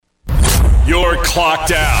You're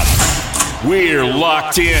clocked out. We're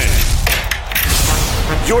locked in.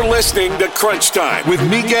 You're listening to Crunch Time with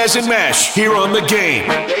Miguez and Mesh here on The Game.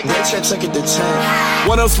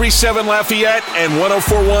 103.7 Lafayette and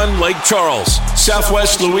 104.1 Lake Charles,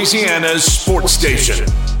 Southwest Louisiana's sports station.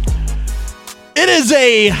 It is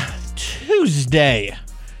a Tuesday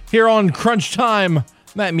here on Crunch Time.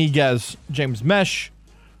 Matt Miguez, James Mesh,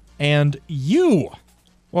 and you.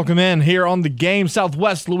 Welcome in here on The Game,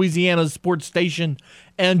 Southwest Louisiana's sports station,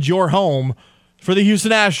 and your home for the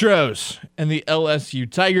Houston Astros and the LSU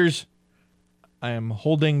Tigers. I am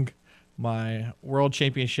holding my World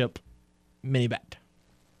Championship mini bet,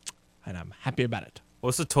 and I'm happy about it.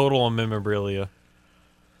 What's the total on memorabilia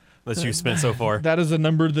that you've spent so far? That is a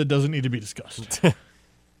number that doesn't need to be discussed.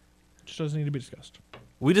 Just doesn't need to be discussed.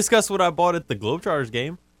 We discussed what I bought at the Globetrotters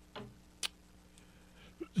game.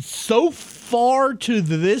 So far to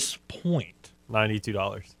this point.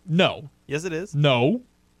 $92. No. Yes, it is. No.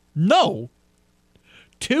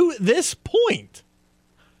 To this point.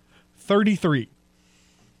 33.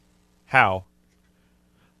 How?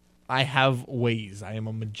 I have ways. I am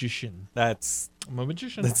a magician. I'm a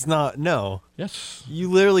magician. That's not, no. Yes. You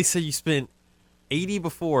literally said you spent 80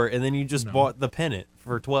 before, and then you just bought the pennant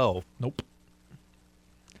for 12. Nope.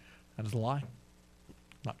 That is a lie.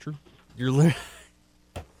 Not true. You're literally...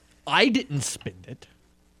 I didn't spend it,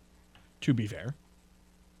 to be fair.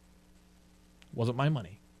 Wasn't my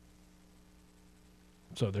money.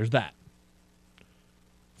 So there's that.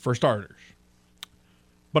 For starters.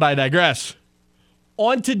 But I digress.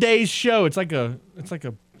 On today's show, it's like a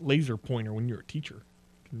laser pointer when you're a teacher.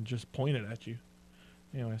 You can just point it at you.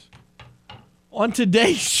 Anyways. On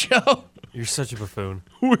today's show, You're such a buffoon.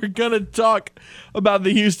 we're going to talk about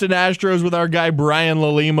the Houston Astros with our guy Brian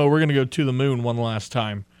Lalima. We're going to go to the moon one last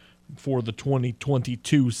time for the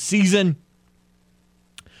 2022 season.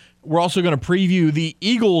 We're also going to preview the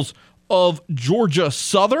Eagles of Georgia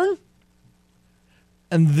Southern.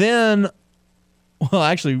 And then, well,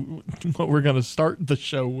 actually, what we're going to start the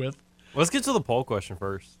show with Let's get to the poll question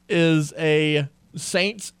first. is a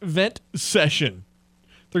Saints vent session.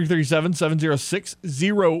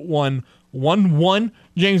 337-706-0111.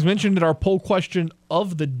 James mentioned that our poll question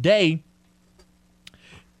of the day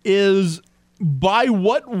is, by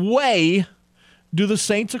what way do the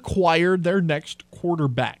Saints acquire their next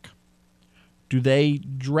quarterback? Do they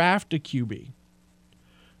draft a QB?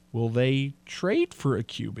 Will they trade for a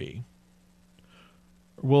QB?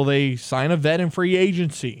 Will they sign a vet in free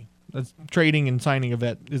agency? That's trading and signing a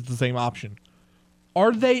vet is the same option.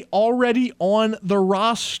 Are they already on the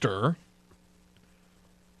roster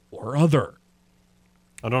or other?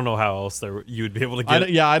 I don't know how else you would be able to get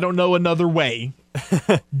it. I don't know another way.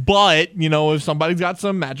 But, if somebody's got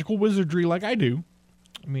some magical wizardry like I do,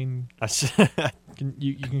 I mean,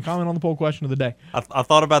 you can comment on the poll question of the day. I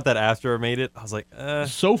thought about that after I made it. I was like,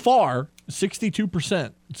 So far,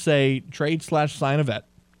 62% say trade/sign a vet.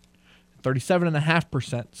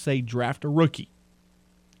 37.5% say draft a rookie.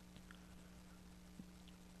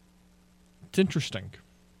 It's interesting.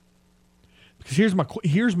 Because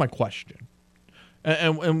here's my question.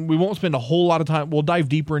 And we won't spend a whole lot of time. We'll dive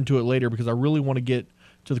deeper into it later because I really want to get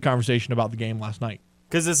to the conversation about the game last night.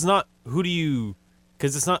 Because it's not who do you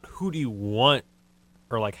want,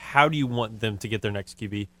 or like how do you want them to get their next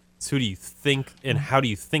QB? It's who do you think and how do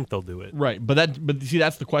you think they'll do it? Right, but see,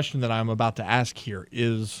 that's the question that I'm about to ask here.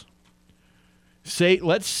 Is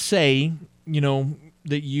let's say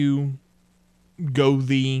that you go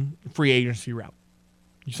the free agency route.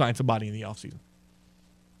 You sign somebody in the offseason.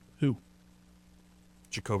 Who?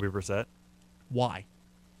 Jacoby Brissett. Why?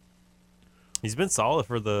 He's been solid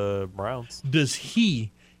for the Browns. Does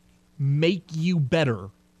he make you better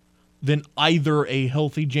than either a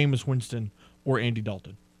healthy Jameis Winston or Andy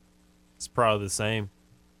Dalton? It's probably the same.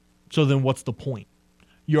 So then what's the point?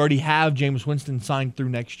 You already have Jameis Winston signed through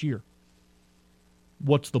next year.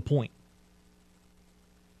 What's the point?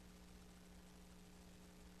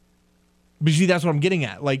 But see, that's what I'm getting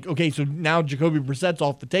at. Like, okay, so now Jacoby Brissett's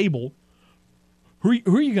off the table. Who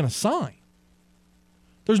are you going to sign?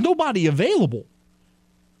 There's nobody available.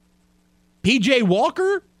 PJ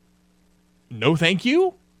Walker? No, thank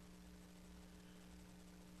you.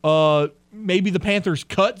 Maybe the Panthers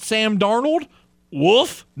cut Sam Darnold?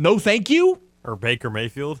 Woof. No, thank you. Or Baker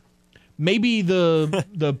Mayfield? Maybe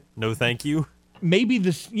the No, thank you. Maybe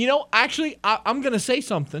this. Actually, I'm going to say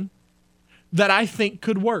something that I think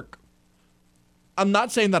could work. I'm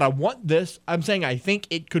not saying that I want this. I'm saying I think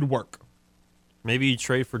it could work. Maybe you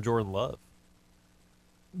trade for Jordan Love.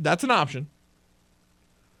 That's an option.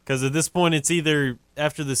 Because at this point, it's either,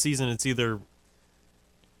 after the season, it's either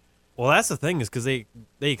Well, that's the thing is because they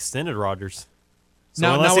extended Rodgers. So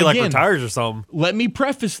Now- unless now he again- retires or something, Let me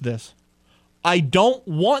preface this. I don't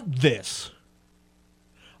want this.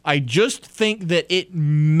 I just think that it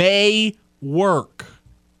may work.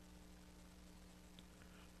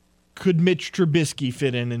 Could Mitch Trubisky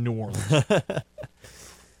fit in New Orleans?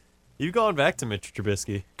 you've gone back to Mitch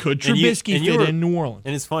Trubisky. Could And you- Trubisky and you fit were- in New Orleans?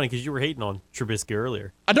 And it's funny because you were hating on Trubisky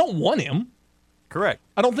earlier. I don't want him. Correct.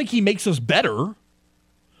 I don't think he makes us better.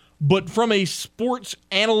 But from a sports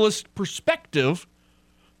analyst perspective,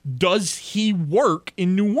 does he work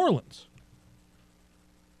in New Orleans?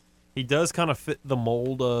 He does kind of fit the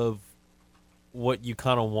mold of what you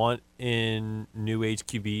kind of want in new age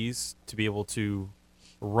QBs to be able to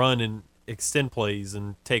run and extend plays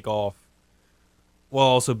and take off while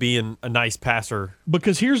also being a nice passer.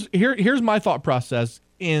 Because here's my thought process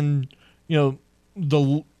in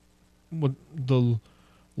the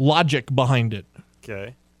logic behind it.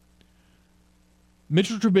 Okay.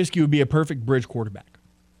 Mitchell Trubisky would be a perfect bridge quarterback.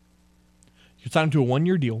 You sign him to a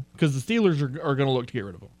 1-year deal because the Steelers are going to look to get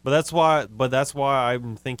rid of him. But that's why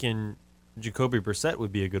I'm thinking Jacoby Brissett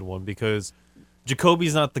would be a good one because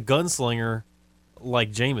Jacoby's not the gunslinger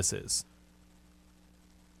like Jameis is.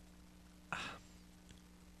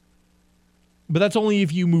 But that's only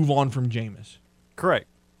if you move on from Jameis. Correct.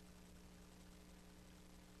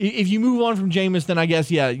 If you move on from Jameis, then I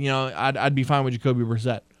guess, I'd be fine with Jacoby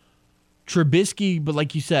Brissett. Trubisky, but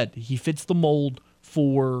like you said, he fits the mold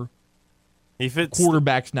for He fits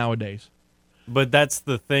quarterbacks nowadays. But that's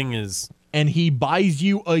the thing is And he buys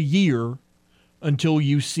you a year until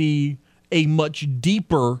you see a much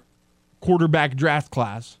deeper quarterback draft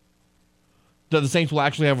class that the Saints will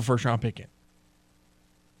actually have a first-round pick in.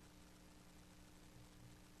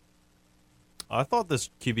 I thought this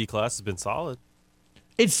QB class has been solid.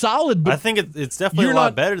 It's solid, but I think it's definitely you're a lot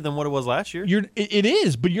not- better than what it was last year. it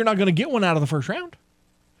is, but you're not going to get one out of the first round.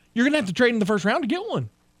 You're going to have to trade in the first round to get one.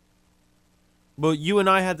 But you and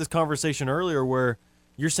I had this conversation earlier where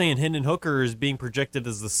you're saying Hendon Hooker is being projected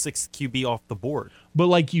as the 6th QB off the board. But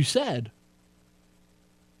like you said,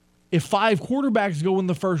 if 5 quarterbacks go in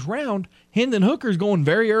the first round, Hendon Hooker's going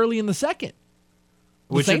very early in the second.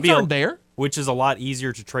 The Which would Saints be aren't there. Which is a lot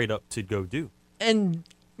easier to trade up to go do. And,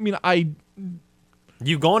 I mean,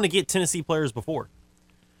 You've gone to get Tennessee players before.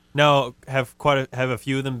 Now, have a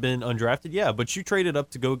few of them been undrafted? Yeah, but you traded up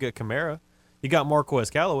to go get Kamara. You got Marquez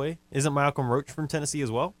Callaway. Isn't Malcolm Roach from Tennessee as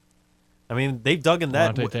well? I mean, they've dug in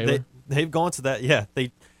that. Alontae Taylor. They've gone to that. Yeah,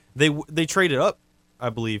 they traded up, I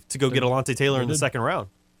believe, to go get Alontae Taylor in the did. second round.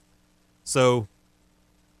 So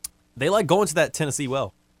they like going to that Tennessee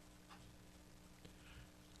well.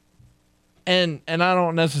 And I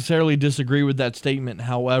don't necessarily disagree with that statement.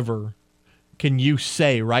 However, can you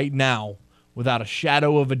say right now, without a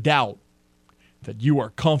shadow of a doubt, that you are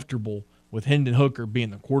comfortable with Hendon Hooker being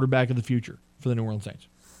the quarterback of the future for the New Orleans Saints?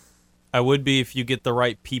 I would be if you get the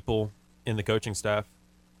right people in the coaching staff.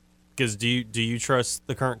 Because do you trust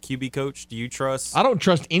the current QB coach? Do you trust? I don't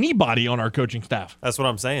trust anybody on our coaching staff. That's what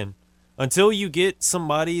I'm saying. Until you get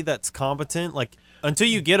somebody that's competent, like until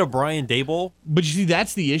you get a Brian Daboll, But you see,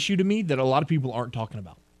 that's the issue to me that a lot of people aren't talking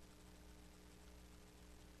about.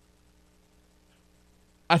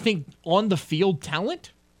 I think on the field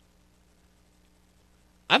talent,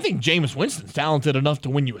 I think Jameis Winston's talented enough to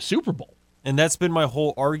win you a Super Bowl. and that's been my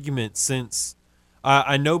whole argument since.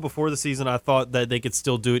 I know before the season I thought that they could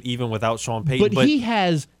still do it even without Sean Payton, But he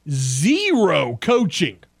has zero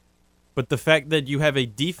coaching. But the fact that you have a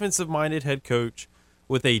defensive-minded head coach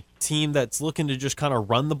with a team that's looking to just kind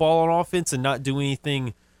of run the ball on offense and not do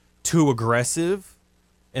anything too aggressive,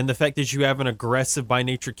 and the fact that you have an aggressive by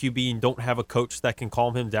nature QB and don't have a coach that can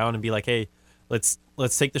calm him down and be like, "Hey, let's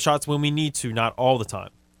take the shots when we need to, not all the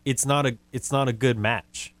time." It's not a good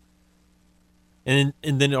match. And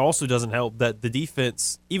then it also doesn't help that the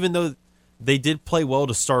defense, even though they did play well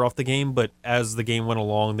to start off the game, but as the game went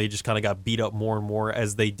along, they just kind of got beat up more and more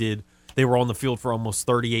as they did. They were on the field for almost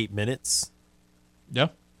 38 minutes. Yeah.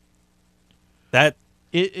 That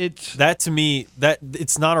It's to me,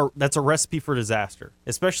 that's a recipe for disaster.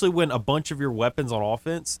 Especially when a bunch of your weapons on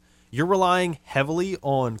offense, you're relying heavily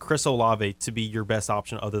on Chris Olave to be your best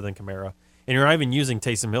option other than Kamara, and you're not even using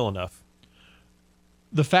Taysom Hill enough.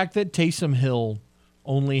 the fact that Taysom Hill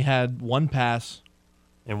only had one pass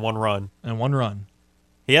In one run, and one run.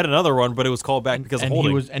 he had another run, but it was called back because of and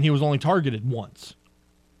holding. he was only targeted once.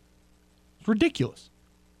 It's ridiculous.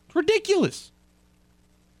 It's ridiculous.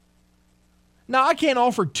 Now I can't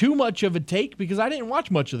offer too much of a take because I didn't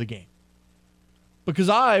watch much of the game. Because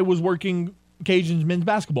I was working Cajuns men's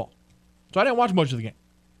basketball. So I didn't watch much of the game.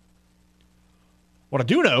 What I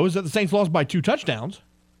do know is that the Saints lost by 2 touchdowns.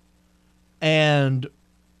 And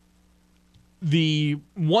the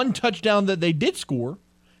one touchdown that they did score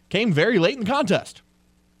came very late in the contest.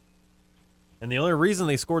 And the only reason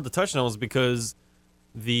they scored the touchdown was because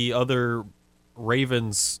the other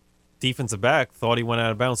Ravens defensive back thought he went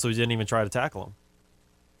out of bounds, so he didn't even try to tackle him.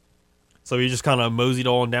 So he just kind of moseyed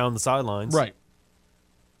on down the sidelines. Right.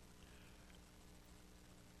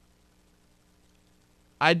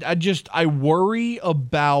 I worry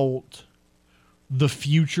about the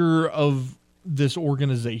future of this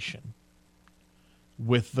organization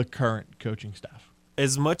with the current coaching staff.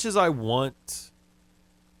 As much as I want,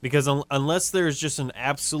 because unless there's just an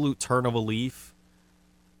absolute turn of a leaf,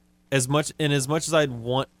 as much as I'd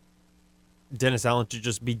want Dennis Allen to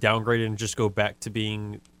just be downgraded and just go back to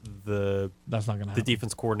being that's not going to happen. The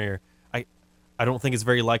defense coordinator, I don't think it's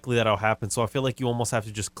very likely that'll happen. So I feel like you almost have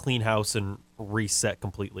to just clean house and reset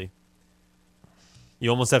completely. You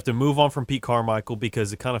almost have to move on from Pete Carmichael,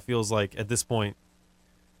 because it kind of feels like at this point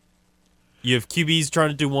you have QBs trying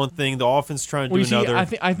to do one thing, the offense trying to do another.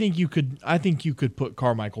 I think you could put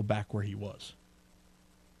Carmichael back where he was.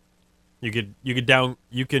 You can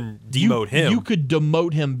demote him. You could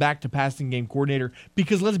demote him back to passing game coordinator,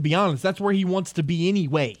 because let's be honest, that's where he wants to be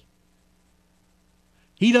anyway.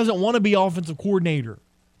 He doesn't want to be offensive coordinator.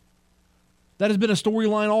 That has been a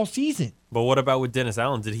storyline all season. But what about with Dennis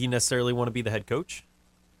Allen? Did he necessarily want to be the head coach?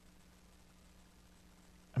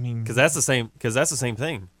 I mean, because that's the same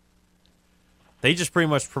thing. They just pretty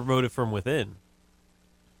much promoted from within.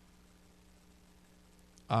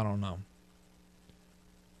 I don't know.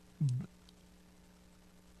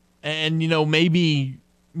 And maybe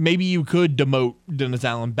you could demote Dennis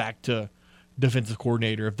Allen back to defensive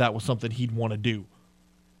coordinator if that was something he'd want to do.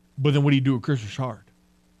 But then what do you do with Chris Richard?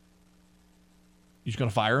 You just going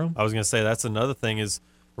to fire him? I was going to say that's another thing is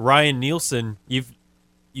Ryan Nielsen. You've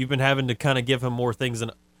been having to kind of give him more things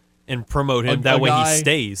and promote him. That way he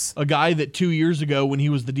stays. A guy that 2 years ago when he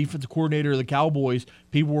was the defensive coordinator of the Cowboys,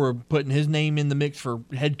 people were putting his name in the mix for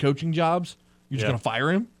head coaching jobs. You're just going to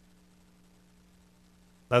fire him?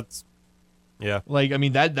 That's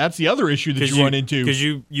the other issue that you run into. Because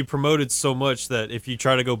you promoted so much that if you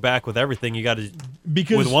try to go back with everything, you got to.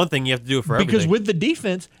 With one thing, you have to do it for everything. Because with the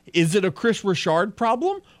defense, is it a Chris Richard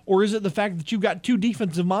problem, or is it the fact that you've got two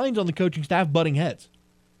defensive minds on the coaching staff butting heads?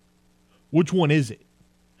 Which one is it?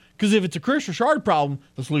 Because if it's a Chris Richard problem,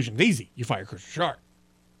 the solution's easy. You fire Chris Richard.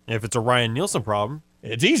 If it's a Ryan Nielsen problem,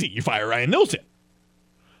 it's easy. You fire Ryan Nielsen.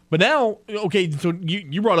 But now, okay, so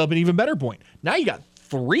you brought up an even better point. Now you got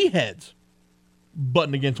three heads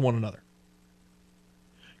butting against one another.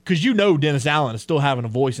 Because Dennis Allen is still having a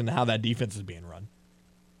voice in how that defense is being run.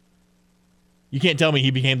 You can't tell me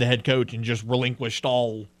he became the head coach and just relinquished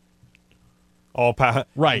all power.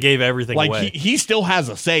 Right. Gave everything away. Like he still has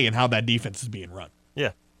a say in how that defense is being run.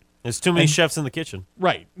 Yeah. There's too many chefs in the kitchen.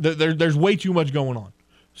 Right. There's way too much going on.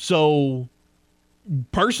 So,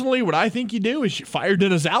 personally, what I think you do is you fire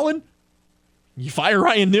Dennis Allen, you fire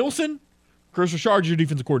Ryan Nielsen, Chris Richard's your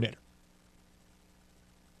defensive coordinator.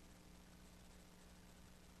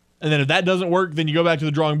 And then if that doesn't work, then you go back to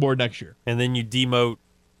the drawing board next year. And then you demote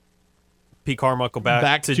Pete Carmichael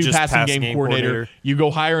back to just passing game coordinator. You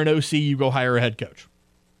go hire an OC, you go hire a head coach.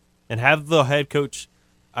 And have the head coach,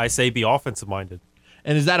 I say, be offensive-minded.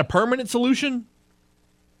 And is that a permanent solution?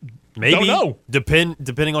 Maybe. Don't know.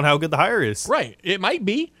 Depending on how good the hire is. Right. It might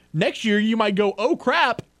be. Next year, you might go, oh,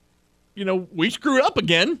 crap. We screwed up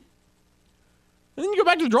again. And then you go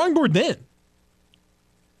back to the drawing board then.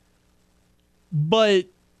 But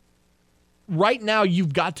right now,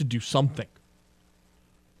 you've got to do something.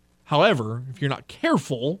 However, if you're not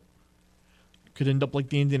careful, you could end up like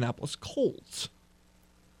the Indianapolis Colts.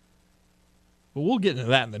 But we'll get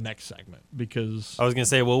into that in the next segment because I was going to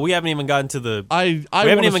say, well, we haven't even gotten to the we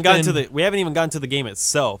haven't even gotten to the game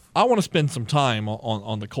itself. I want to spend some time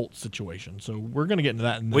on the Colts situation, so we're going to get into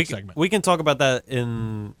that in the next segment. We can talk about that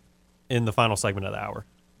in the final segment of the hour.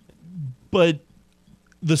 But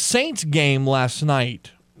the Saints game last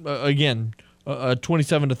night, again, a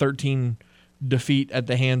 27-13 defeat at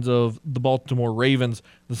the hands of the Baltimore Ravens.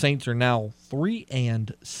 The Saints are now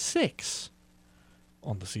 3-6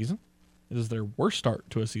 on the season. It is their worst start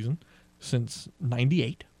to a season since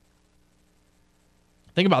 '98.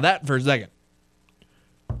 Think about that for a second.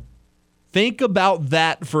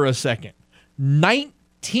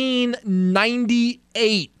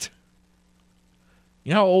 1998.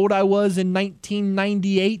 You know how old I was in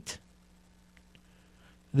 1998?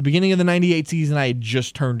 At the beginning of the 98 season, I had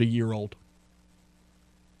just turned a year old.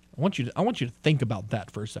 I want you to think about that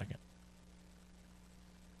for a second.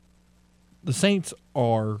 The Saints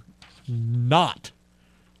are not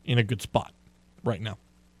in a good spot right now.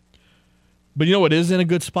 But you know what is in a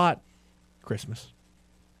good spot? Christmas.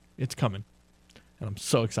 It's coming. And I'm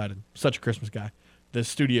so excited. Such a Christmas guy. The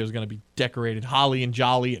studio is going to be decorated holly and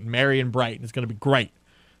jolly and merry and bright, and it's going to be great.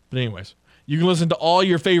 But anyways, you can listen to all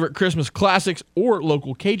your favorite Christmas classics or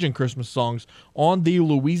local Cajun Christmas songs on the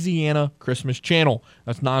Louisiana Christmas Channel.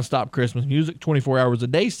 That's nonstop Christmas music, 24 hours a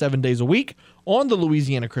day, 7 days a week on the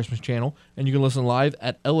Louisiana Christmas Channel. And you can listen live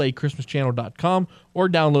at lachristmaschannel.com or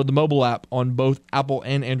download the mobile app on both Apple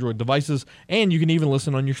and Android devices. And you can even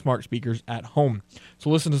listen on your smart speakers at home. So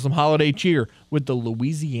listen to some holiday cheer with the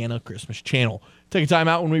Louisiana Christmas Channel. Take a time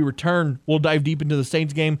out. When we return, we'll dive deep into the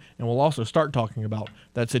Saints game, and we'll also start talking about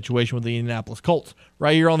that situation with the Indianapolis Colts.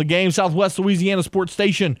 Right here on the Game, Southwest Louisiana Sports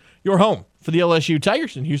Station, your home for the LSU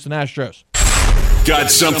Tigers and Houston Astros.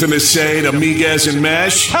 Got something to say to Miguez and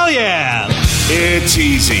Mesh? Hell yeah! It's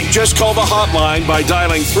easy. Just call the hotline by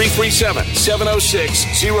dialing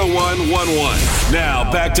 337-706-0111. Now,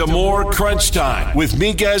 back to more Crunch Time with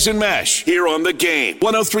Miguez and Mesh here on The Game.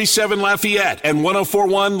 103.7 Lafayette and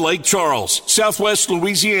 104.1 Lake Charles, Southwest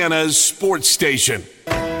Louisiana's sports station.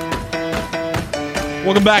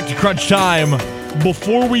 Welcome back to Crunch Time.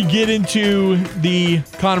 Before we get into the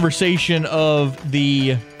conversation of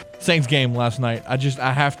the Saints game last night, I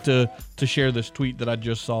have to share this tweet that I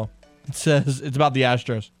just saw. It says, it's about the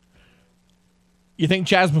Astros. You think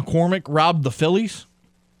Chas McCormick robbed the Phillies?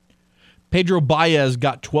 Pedro Baez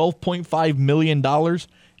got $12.5 million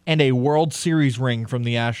and a World Series ring from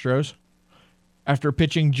the Astros after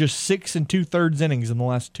pitching just 6 2/3 innings in the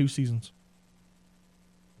last 2 seasons.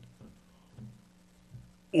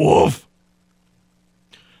 Woof.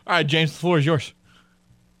 All right, James, the floor is yours.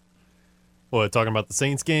 What, talking about the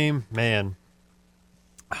Saints game? Man,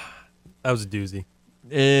 that was a doozy.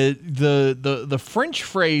 The French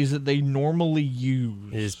phrase that they normally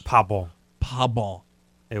use Is pardon. pardon.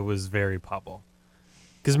 It was very pardon.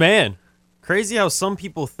 Because, man, crazy how some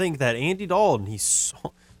people think that Andy Dalton, he's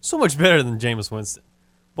so much better than Jameis Winston.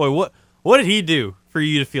 Boy, what did he do for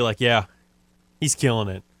you to feel like, yeah, he's killing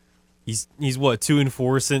it? He's what,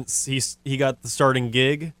 2-4 since he got the starting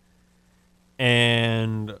gig?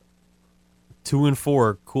 And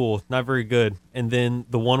 2-4, cool, not very good. And then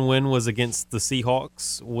the one win was against the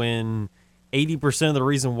Seahawks when 80% of the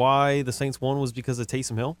reason why the Saints won was because of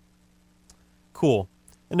Taysom Hill. Cool.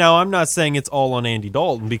 And now I'm not saying it's all on Andy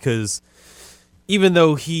Dalton, because even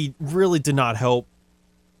though he really did not help,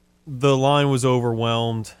 the line was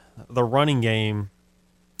overwhelmed. The running game,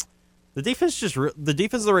 the defense of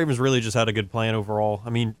the Ravens really just had a good plan overall.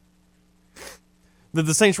 I mean, did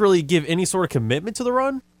the Saints really give any sort of commitment to the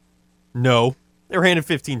run? No. They were handed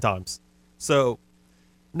 15 times. So,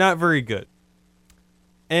 not very good.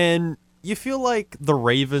 And you feel like the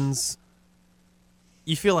Ravens,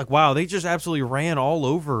 you feel like, wow, they just absolutely ran all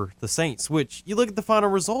over the Saints, which you look at the final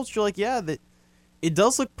results, you're like, yeah, that it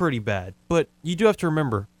does look pretty bad. But you do have to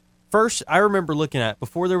remember, first, I remember looking at,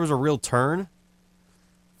 before there was a real turn,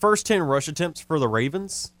 first 10 rush attempts for the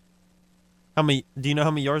Ravens, do you know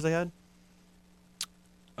how many yards they had?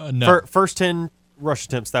 No. First 10 rush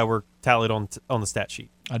attempts that were tallied on the stat sheet.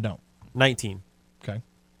 I don't. 19. Okay.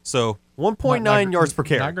 So 1.9 yards per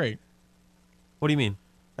carry. Not great. What do you mean?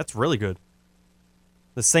 That's really good.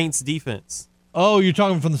 The Saints defense. Oh, you're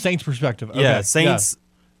talking from the Saints' perspective. Okay. Yeah, Saints.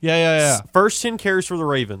 Yeah. First 10 carries for the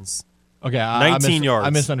Ravens. Okay, 19 yards. I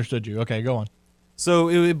misunderstood you. Okay, go on.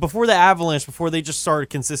 So before the Avalanche, before they just started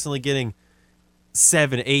consistently getting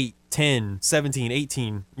 7, 8, 10, 17,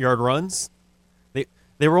 18 yard runs, they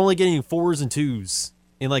were only getting 4s and 2s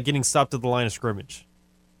and like getting stopped at the line of scrimmage.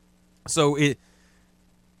 So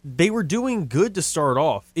they were doing good to start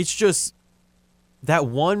off. It's just that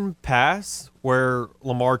one pass where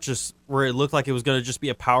where it looked like it was going to just be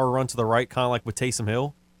a power run to the right, kind of like with Taysom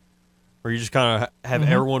Hill, where you just kind of have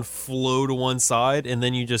everyone flow to one side, and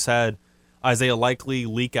then you just had Isaiah Likely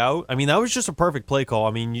leak out. I mean, that was just a perfect play call.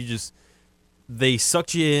 I mean, they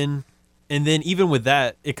sucked you in, and then even with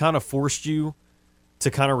that, it kind of forced you to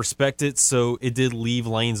kind of respect it, so it did leave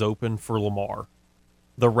lanes open for Lamar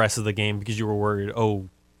the rest of the game because you were worried, oh,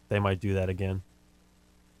 they might do that again.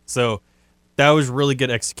 So that was really good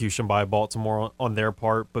execution by Baltimore on their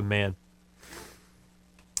part, but man,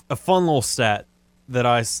 a fun little stat that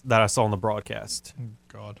I saw on the broadcast.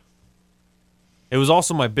 God. It was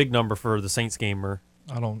also my big number for the Saints gamer.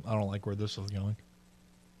 I don't like where this is going.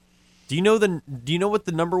 Do you know what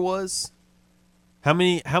the number was? How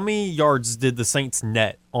many yards did the Saints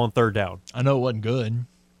net on third down? I know it wasn't good.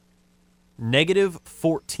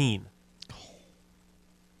 -14.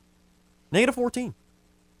 -14.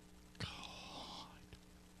 God.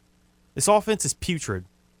 This offense is putrid.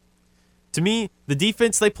 To me, the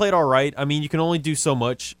defense, they played all right. I mean, you can only do so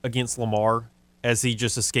much against Lamar as he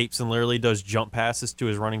just escapes and literally does jump passes to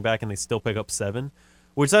his running back, and they still pick up 7,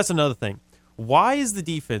 which that's another thing. Why is the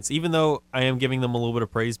defense, even though I am giving them a little bit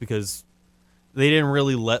of praise because they didn't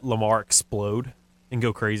really let Lamar explode and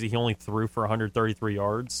go crazy. He only threw for 133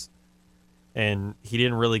 yards, and he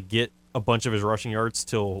didn't really get a bunch of his rushing yards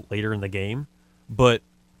till later in the game. But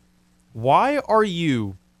why are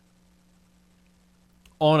you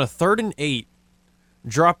on a 3rd and 8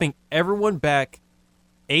 dropping everyone back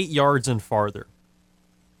 8 yards and farther?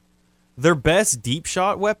 Their best deep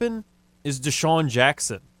shot weapon is Deshaun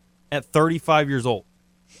Jackson at 35 years old.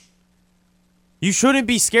 You shouldn't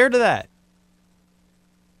be scared of that.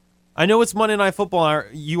 I know it's Monday Night Football.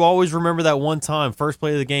 You always remember that one time, first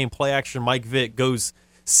play of the game, play action, Mike Vick goes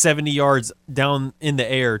 70 yards down in the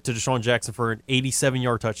air to Deshaun Jackson for an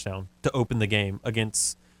 87-yard touchdown to open the game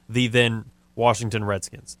against the then Washington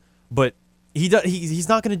Redskins. But he's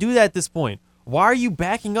not going to do that at this point. Why are you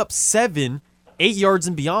backing up 7, 8 yards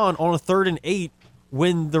and beyond on a 3rd and 8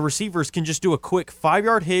 when the receivers can just do a quick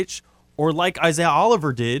 5-yard hitch or like Isaiah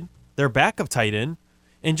Oliver did, their backup tight end,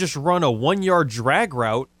 and just run a 1-yard drag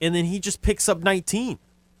route, and then he just picks up 19.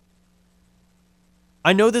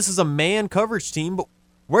 I know this is a man coverage team, but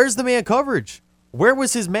where's the man coverage? Where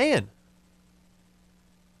was his man?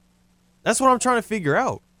 That's what I'm trying to figure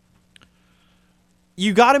out.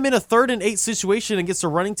 You got him in a 3rd and 8 situation against a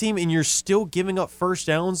running team, and you're still giving up first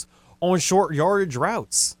downs on short yardage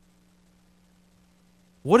routes.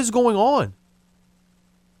 What is going on?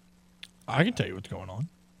 I can tell you what's going on.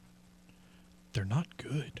 They're not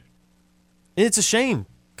good. And it's a shame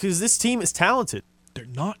because this team is talented. They're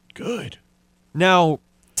not good. Now,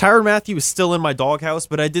 Tyrann Mathieu is still in my doghouse,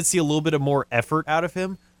 but I did see a little bit of more effort out of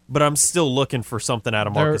him. But I'm still looking for something out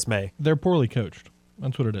of Marcus May. They're poorly coached.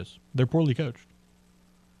 That's what it is. They're poorly coached.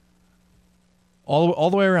 All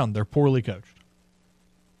the way around, they're poorly coached.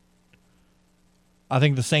 I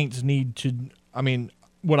think the Saints need to... I mean,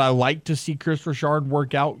 would I like to see Chris Richard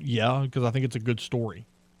work out? Yeah, because I think it's a good story.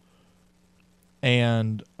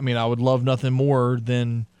 And, I mean, I would love nothing more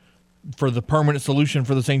than for the permanent solution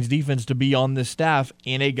for the Saints defense to be on this staff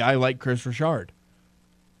and a guy like Chris Richard.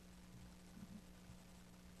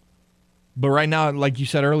 But right now, like you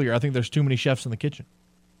said earlier, I think there's too many chefs in the kitchen.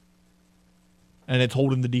 And it's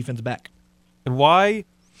holding the defense back. And why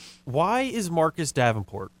is Marcus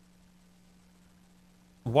Davenport?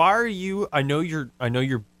 Why are you... I know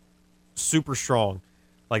you're super strong.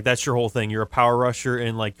 Like, that's your whole thing. You're a power rusher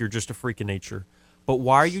and, like, you're just a freak of nature. But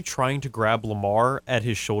why are you trying to grab Lamar at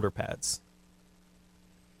his shoulder pads?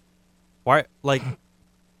 Why? Like,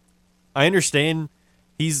 I understand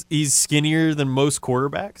he's skinnier than most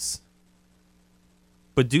quarterbacks.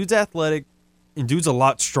 But dude's athletic and dude's a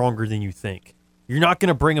lot stronger than you think. You're not going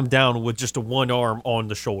to bring him down with just a one arm on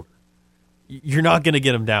the shoulder. You're not going to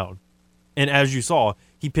get him down. And as you saw,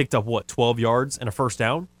 he picked up, 12 yards and a first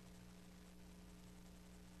down?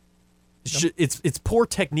 It's poor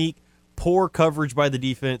technique, poor coverage by the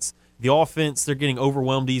defense. The offense, they're getting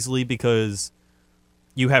overwhelmed easily because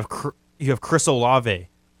you have Chris Olave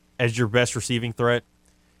as your best receiving threat.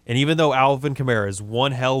 And even though Alvin Kamara is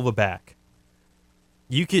one hell of a back,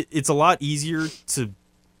 it's a lot easier to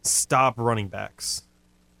stop running backs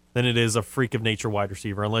than it is a freak of nature wide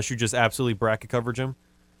receiver, unless you just absolutely bracket coverage him.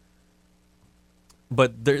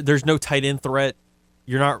 But there's no tight end threat.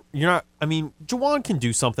 You're not. I mean, Juwan can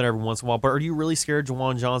do something every once in a while, but are you really scared of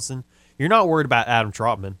Juwan Johnson? You're not worried about Adam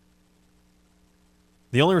Trautman.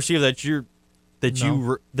 The only receiver that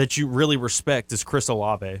you really respect is Chris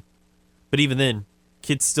Olave. But even then,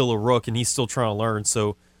 kid's still a rook and he's still trying to learn.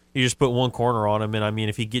 So you just put one corner on him, and I mean,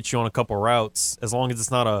 if he gets you on a couple routes, as long as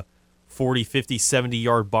it's not a 40, 50,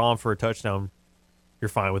 70-yard bomb for a touchdown, you're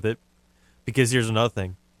fine with it. Because here's another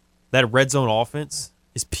thing. That red zone offense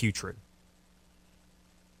is putrid.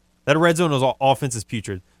 That red zone offense is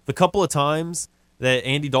putrid. The couple of times that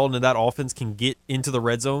Andy Dalton and that offense can get into the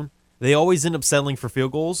red zone, they always end up settling for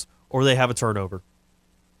field goals or they have a turnover.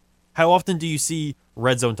 How often do you see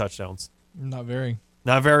red zone touchdowns? Not very.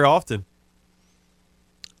 Not very often.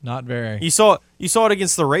 Not very. You saw it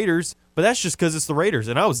against the Raiders, but that's just because it's the Raiders,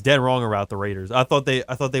 and I was dead wrong about the Raiders. I thought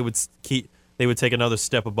they would take another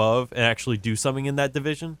step above and actually do something in that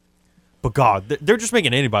division. But God, they're just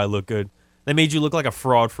making anybody look good. They made you look like a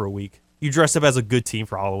fraud for a week. You dressed up as a good team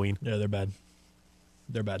for Halloween. Yeah, they're bad.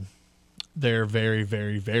 They're bad. They're very,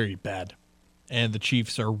 very, very bad. And the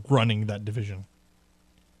Chiefs are running that division.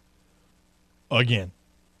 Again.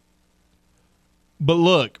 But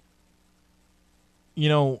look,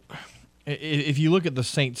 if you look at the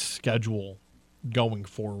Saints' schedule going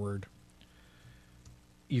forward,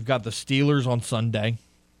 You've got the Steelers on Sunday,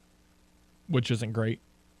 which isn't great.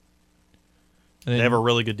 And They then, have a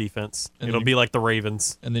really good defense. And It'll then- be like the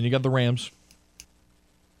Ravens. and then you got the Rams,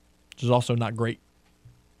 which is also not great.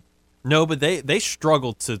 No, but they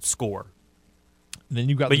struggle to score. And then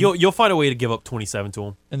you got But you'll find a way to give up 27 to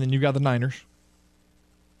them. and then you got the Niners,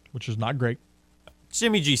 which is not great.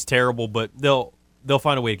 Jimmy G's terrible, but they'll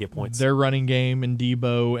find a way to get points. Their running game and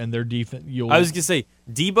Debo and their defense. I was gonna say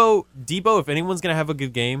Debo. If anyone's gonna have a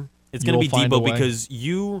good game, it's gonna You'll be find a Debo way. because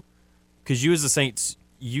you as the Saints,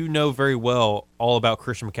 you know very well all about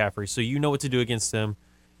Christian McCaffrey, so you know what to do against him.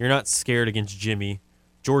 You're not scared against Jimmy.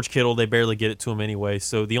 George Kittle, they barely get it to him anyway.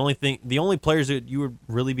 So the only players that you would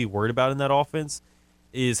really be worried about in that offense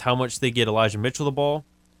is how much they get Elijah Mitchell the ball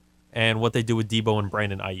and what they do with Debo and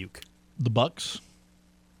Brandon Ayuk. the Bucks.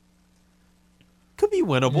 Could be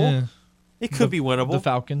winnable. Yeah. It could be winnable. The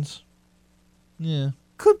Falcons. Yeah.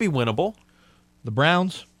 Could be winnable. The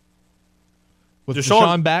Browns. With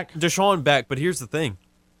Deshaun Deshaun back. but here's the thing.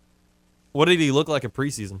 What did he look like in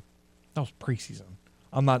preseason? That was preseason.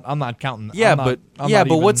 I'm not counting. Yeah, I'm not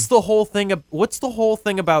even- what's the whole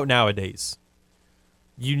thing about nowadays?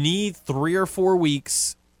 You need 3 or 4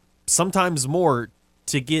 weeks, sometimes more,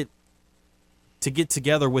 to get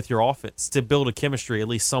together with your offense, to build a chemistry at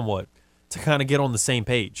least somewhat, to kind of get on the same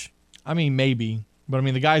page. I mean, maybe, but I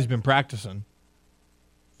mean, the guy's been practicing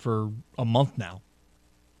for a month now.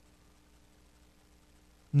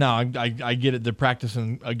 No, I get it. They're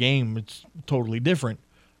practicing a game; it's totally different.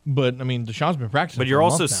 But I mean, Deshaun's been practicing. But for you're a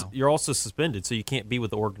also month now. you're also suspended, so you can't be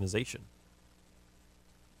with the organization.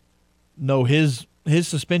 No, his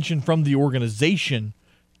suspension from the organization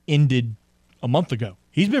ended a month ago.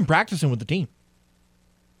 He's been practicing with the team.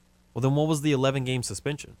 Well, then what was the 11-game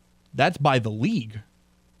suspension? That's by the league.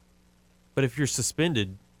 But if you're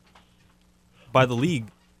suspended by the league,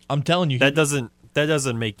 I'm telling you, that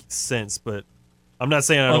doesn't make sense. But I'm not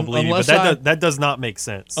saying I don't believe you, but unless that does not make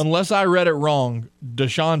sense. unless I read it wrong,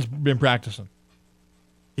 Deshaun's been practicing.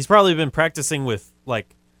 He's probably been practicing with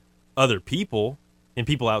like other people and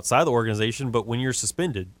people outside the organization. But when you're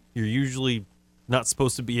suspended, you're usually not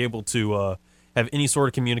supposed to be able to have any sort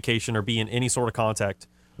of communication or be in any sort of contact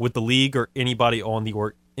with the league or anybody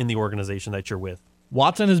in the organization that you're with.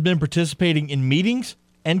 Watson has been participating in meetings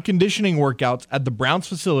and conditioning workouts at the Browns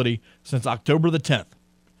facility since October the 10th,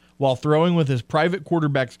 while throwing with his private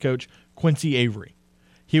quarterbacks coach, Quincy Avery.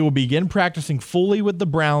 He will begin practicing fully with the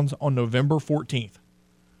Browns on November 14th.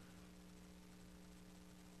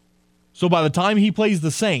 So by the time he plays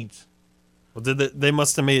the Saints, Well, they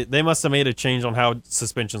must have made a change on how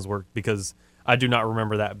suspensions work, because I do not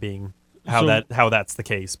remember that being how that's the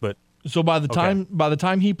case. But so by the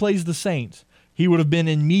time he plays the Saints, he would have been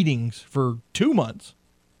in meetings for 2 months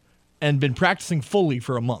and been practicing fully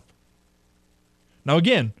for a month. Now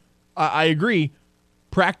again, I agree,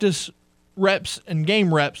 practice reps and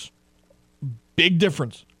game reps, big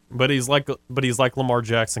difference. But he's like Lamar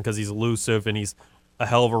Jackson because he's elusive and he's a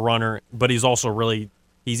hell of a runner. But he's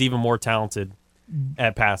even more talented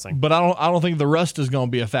at passing. But I don't think the rust is going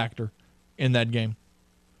to be a factor in that game.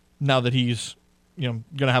 Now that he's going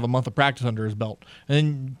to have a month of practice under his belt, and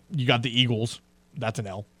then you got the Eagles, that's an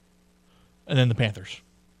L, and then the Panthers.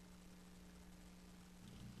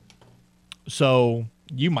 So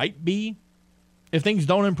you might be, if things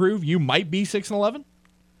don't improve, you might be 6-11,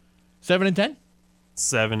 7-10.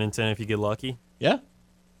 7-10 if you get lucky. Yeah.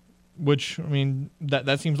 Which, I mean,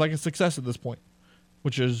 that seems like a success at this point,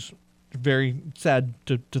 which is very sad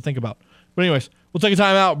to think about. But anyways, we'll take a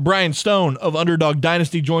time out. Brian Stone of Underdog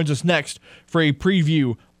Dynasty joins us next for a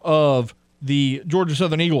preview of the Georgia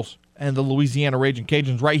Southern Eagles and the Louisiana Raging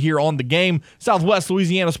Cajuns right here on The Game, Southwest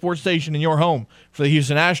Louisiana Sports Station, in your home for the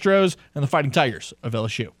Houston Astros and the Fighting Tigers of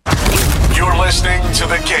LSU. You're listening to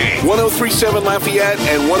The Game. 103.7 Lafayette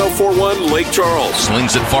and 104.1 Lake Charles.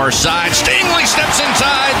 Slings it far side. Stingley steps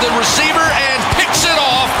inside the receiver and picks it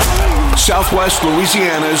off. Southwest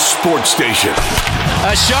Louisiana's sports station.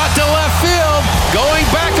 A shot to left field. Going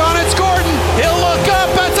back on it's Gordon. He'll look up.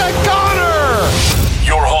 It's a goner.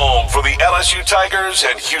 Your home for the LSU Tigers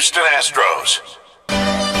and Houston Astros.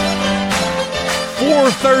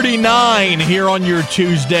 4:39 here on your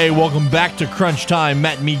Tuesday. Welcome back to Crunch Time.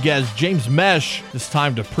 Matt Miguez, James Mesh. This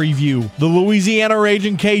time to preview the Louisiana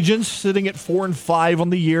Raging Cajuns, sitting at 4-5 on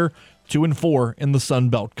the year, 2-4 in the Sun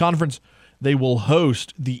Belt Conference. They will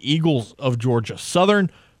host the Eagles of Georgia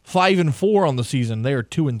Southern, 5-4 on the season. They are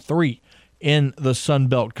 2-3 in the Sun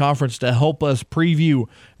Belt Conference. To help us preview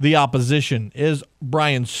the opposition is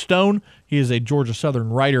Brian Stone. He is a Georgia Southern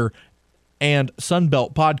writer and Sun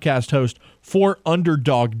Belt podcast host for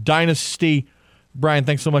Underdog Dynasty. Brian,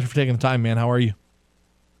 thanks so much for taking the time, man. How are you?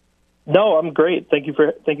 No, I'm great. Thank you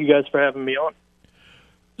guys for having me on.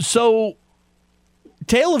 So,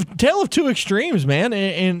 tale of two extremes, man.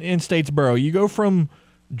 In Statesboro, you go from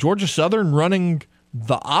Georgia Southern running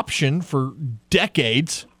the option for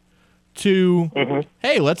decades to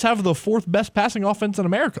hey, let's have the fourth best passing offense in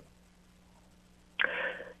America.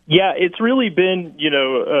 Yeah, it's really been,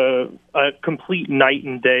 a complete night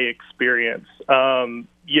and day experience.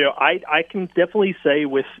 I can definitely say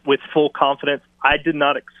with full confidence, I did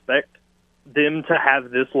not expect them to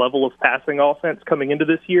have this level of passing offense coming into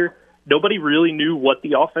this year. Nobody really knew what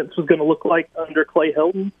the offense was going to look like under Clay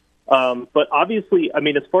Helton. But obviously,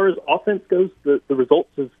 as far as offense goes, the results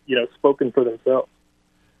have, spoken for themselves.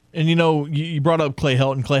 And, you brought up Clay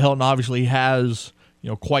Helton. Clay Helton obviously has,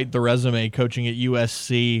 quite the resume coaching at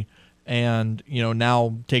USC and,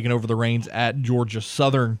 now taking over the reins at Georgia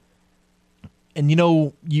Southern. And,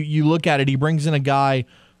 you look at it, he brings in a guy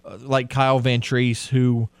like Kyle Vantrease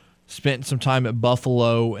who spent some time at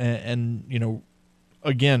Buffalo and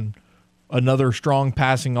again, another strong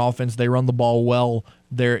passing offense. They run the ball well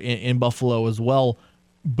there in Buffalo as well.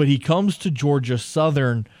 But he comes to Georgia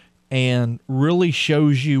Southern and really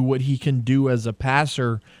shows you what he can do as a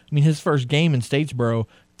passer. His first game in Statesboro,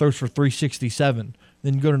 throws for 367.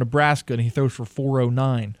 Then you go to Nebraska and he throws for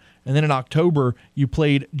 409. And then in October, you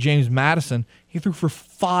played James Madison. He threw for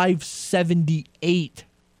 578.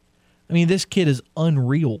 This kid is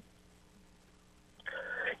unreal.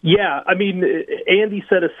 Yeah, Andy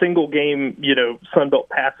set a single game, Sun Belt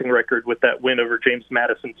passing record with that win over James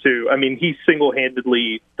Madison too. He's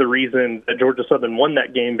single-handedly the reason that Georgia Southern won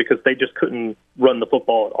that game because they just couldn't run the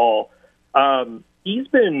football at all. He's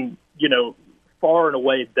been, far and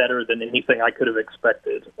away better than anything I could have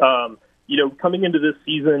expected. Coming into this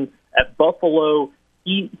season at Buffalo,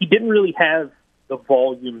 he didn't really have the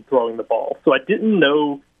volume throwing the ball. So I didn't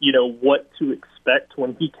know, what to expect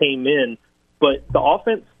when he came in. But the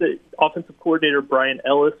offense that offensive coordinator Brian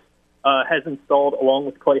Ellis has installed along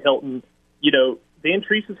with Clay Helton,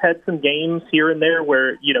 Vantrease has had some games here and there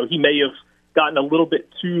where, he may have gotten a little bit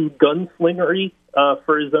too gunslingery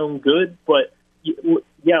for his own good. But,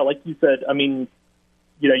 yeah, like you said, you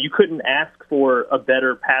couldn't ask for a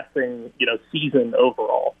better passing, season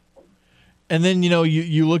overall. And then,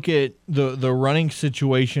 you look at the running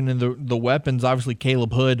situation and the weapons. Obviously,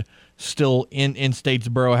 Caleb Hood still in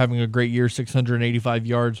Statesboro having a great year, 685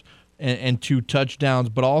 yards and 2 touchdowns.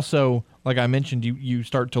 But also, like I mentioned, you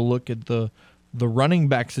start to look at the running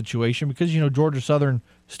back situation because, Georgia Southern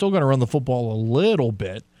still going to run the football a little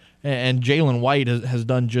bit. And Jalen White has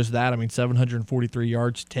done just that. 743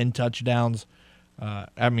 yards, 10 touchdowns.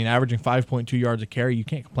 Averaging 5.2 yards a carry. You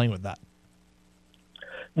can't complain with that.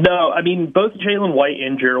 No, both Jalen White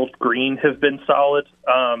and Gerald Green have been solid.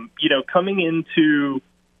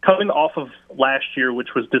 Coming off of last year,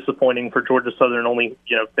 which was disappointing for Georgia Southern, only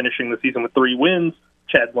finishing the season with 3 wins.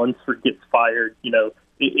 Chad Lunsford gets fired.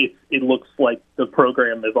 It looks like the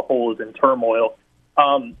program as a whole is in turmoil.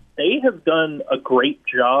 They have done a great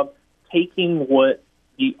job taking what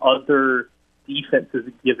the other defense is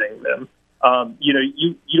giving them.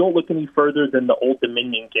 You don't look any further than the Old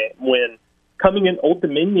Dominion game when coming in, Old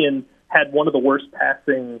Dominion had one of the worst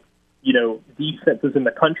passing, defenses in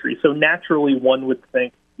the country. So naturally, one would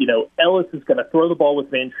think, Ellis is going to throw the ball with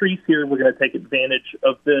Vantrease here. We're going to take advantage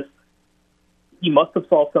of this. He must have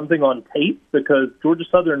saw something on tape because Georgia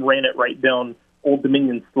Southern ran it right down Old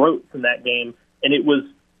Dominion's throats in that game, and it was,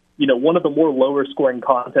 one of the more lower scoring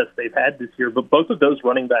contests they've had this year. But both of those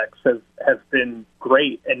running backs have been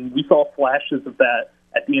great, and we saw flashes of that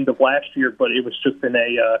at the end of last year, but it was just in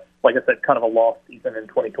a, like I said, kind of a lost season in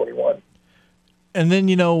 2021. And then,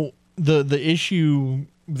 the issue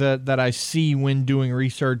that I see when doing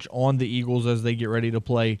research on the Eagles as they get ready to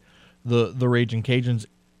play the Raging Cajuns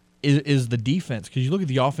is the defense. Because you look at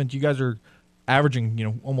the offense, you guys are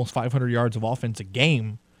averaging, almost 500 yards of offense a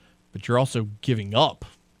game, but you're also giving up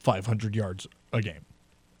 500 yards a game.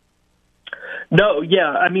 No,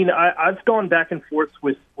 yeah. I've gone back and forth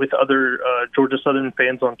with other Georgia Southern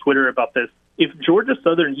fans on Twitter about this. If Georgia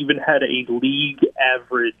Southern even had a league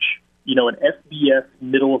average, an FBS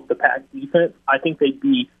middle of the pack defense, I think they'd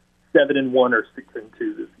be 7-1 or 6-2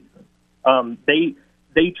 this season. They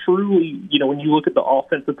truly, when you look at the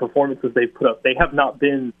offensive performances they put up, they have not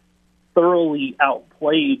been thoroughly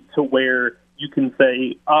outplayed to where you can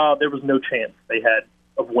say, there was no chance they had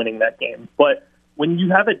of winning that game. But when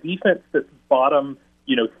you have a defense that's bottom,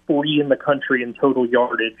 3 in the country in total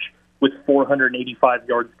yardage with 485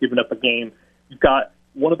 yards given up a game, you've got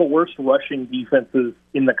one of the worst rushing defenses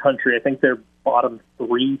in the country. I think they're bottom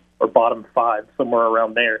 3 or bottom 5, somewhere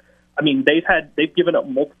around there. They've given up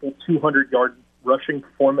multiple 200-yard rushing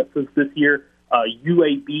performances this year.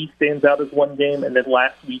 UAB stands out as one game, and then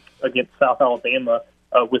last week against South Alabama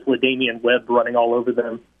with LaDainian Webb running all over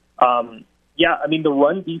them. The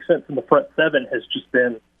run defense in the front seven has just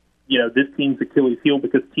been, this team's Achilles heel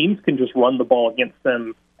because teams can just run the ball against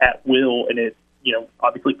them at will, and it,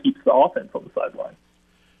 obviously keeps the offense on the sideline.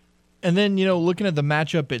 And then, looking at the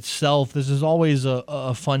matchup itself, this is always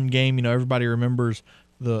a fun game. Everybody remembers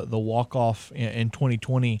the walk-off in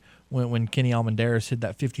 2020 when Kenny Almendares hit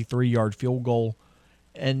that 53-yard field goal.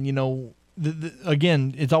 And,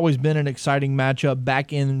 again, it's always been an exciting matchup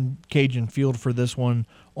back in Cajun Field for this one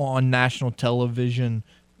on national television.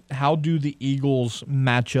 How do the Eagles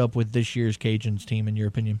match up with this year's Cajuns team, in your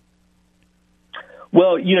opinion?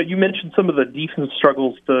 Well, you mentioned some of the defense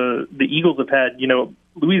struggles the Eagles have had.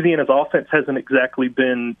 Louisiana's offense hasn't exactly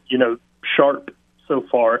been, sharp so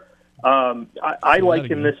far. I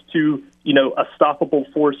liken this to, a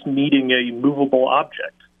stoppable force meeting a movable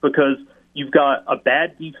object because you've got a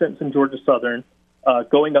bad defense in Georgia Southern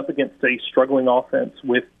going up against a struggling offense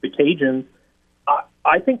with the Cajuns.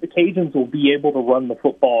 I think the Cajuns will be able to run the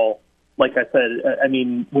football. Like I said,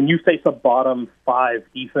 when you face a bottom 5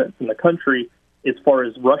 defense in the country, as far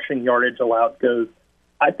as rushing yardage allowed goes,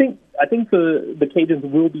 I think the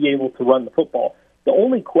Cajuns will be able to run the football. The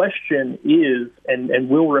only question is, and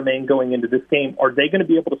will remain going into this game, are they going to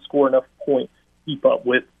be able to score enough points to keep up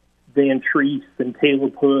with Van Treese and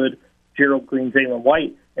Caleb Hood, Gerald Green, Jalen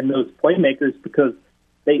White, and those playmakers? Because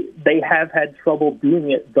they have had trouble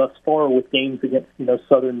doing it thus far with games against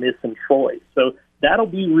Southern Miss and Troy. So that'll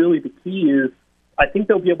be really the key. Is I think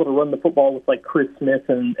they'll be able to run the football with like Chris Smith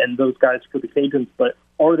and those guys for the Cajuns, but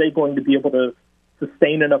are they going to be able to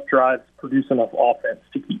sustain enough drives, produce enough offense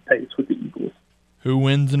to keep pace with the Eagles? Who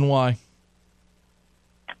wins and why?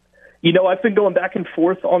 I've been going back and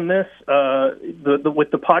forth on this.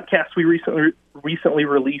 With the podcast we recently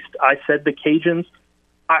released, I said the Cajuns.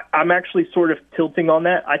 I'm actually sort of tilting on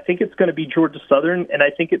that. I think it's going to be Georgia Southern, and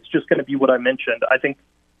I think it's just going to be what I mentioned. I think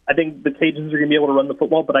the Cajuns are going to be able to run the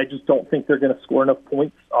football, but I just don't think they're going to score enough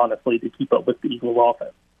points, honestly, to keep up with the Eagles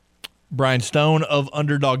offense. Brian Stone of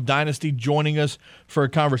Underdog Dynasty joining us for a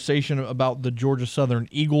conversation about the Georgia Southern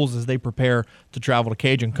Eagles as they prepare to travel to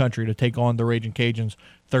Cajun country to take on the Ragin' Cajuns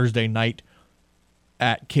Thursday night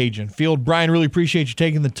at Cajun Field. Brian, really appreciate you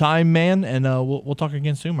taking the time, man, and we'll talk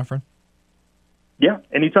again soon, my friend. Yeah,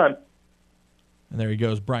 anytime. And there he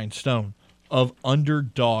goes, Brian Stone of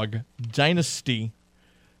Underdog Dynasty.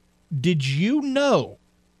 Did you know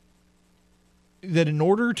that in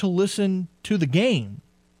order to listen to the game,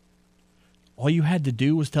 all you had to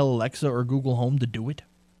do was tell Alexa or Google Home to do it?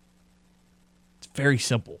 It's very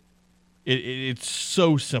simple. It's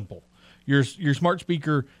so simple. Your smart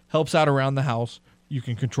speaker helps out around the house. You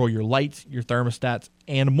can control your lights, your thermostats,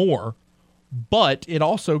 and more, but it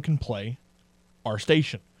also can play our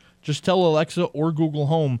station. Just tell Alexa or Google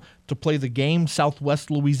Home to play the game Southwest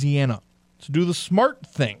Louisiana. So do the smart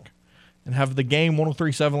thing and have the game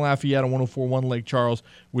 103.7 Lafayette and 104.1 Lake Charles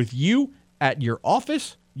with you at your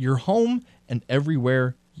office, your home, and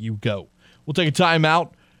everywhere you go. We'll take a time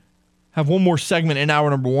out, have one more segment in hour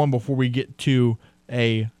number 1 before we get to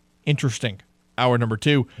a interesting hour number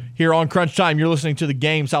 2. Here on Crunch Time, you're listening to the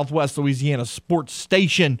game Southwest Louisiana Sports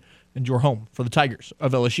Station and your home for the Tigers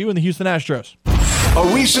of LSU and the Houston Astros.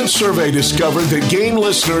 A recent survey discovered that game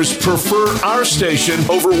listeners prefer our station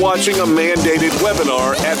over watching a mandated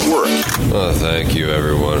webinar at work. Well, thank you,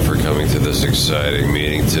 everyone, for coming to this exciting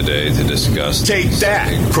meeting today to discuss... Take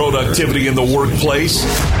that, productivity in the workplace.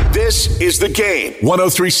 This is The Game.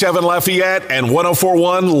 103.7 Lafayette and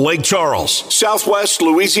 104.1 Lake Charles, Southwest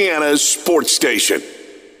Louisiana's sports station.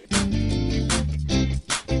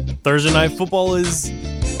 Thursday Night Football is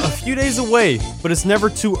a few days away, but it's never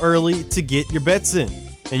too early to get your bets in.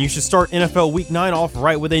 And you should start NFL Week 9 off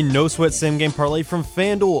right with a no-sweat same-game parlay from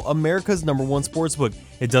FanDuel, America's #1 sportsbook.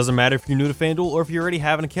 It doesn't matter if you're new to FanDuel or if you already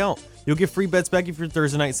have an account. You'll get free bets back if your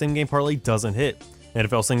Thursday night same-game parlay doesn't hit.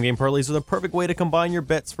 NFL same-game parlays are the perfect way to combine your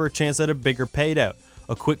bets for a chance at a bigger payout.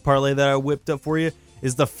 A quick parlay that I whipped up for you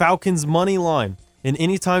is the Falcons' money line, an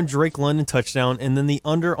anytime Drake London touchdown, and then the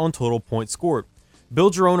under on total points scored.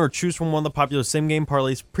 Build your own or choose from one of the popular same-game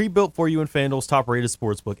parlays pre-built for you in FanDuel's top-rated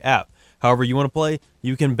sportsbook app. However you want to play,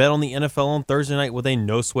 you can bet on the NFL on Thursday night with a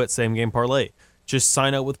no-sweat same-game parlay. Just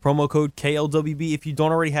sign up with promo code KLWB if you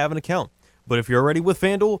don't already have an account. But if you're already with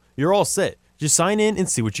FanDuel, you're all set. Just sign in and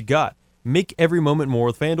see what you got. Make every moment more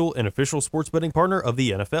with FanDuel, an official sports betting partner of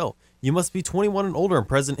the NFL. You must be 21 and older and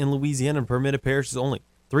present in Louisiana and permitted parishes only.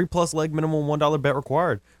 3+ leg minimum $1 bet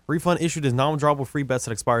required. Refund issued as non-withdrawable free bets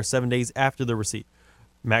that expire 7 days after the receipt.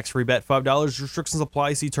 Max free bet $5. Restrictions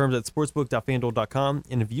apply. See terms at sportsbook.fanduel.com.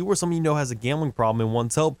 And if you or someone you know has a gambling problem and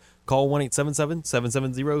wants help, call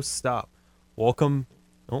 1-877-770-STOP. Welcome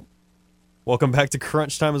back to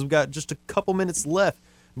Crunch Time, as we've got just a couple minutes left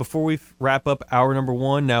before we wrap up hour number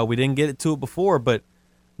 1. Now, we didn't get to it before, but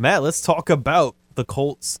Matt, let's talk about the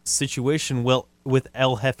Colts situation with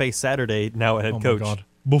El Jefe Saturday now a head coach. My God.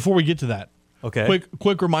 Before we get to that, okay.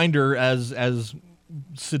 Quick reminder as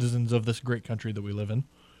citizens of this great country that we live in.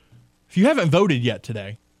 If you haven't voted yet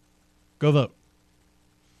today, go vote.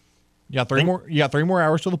 You got 3 more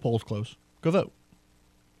hours till the polls close. Go vote.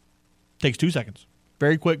 Takes 2 seconds.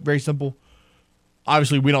 Very quick, very simple.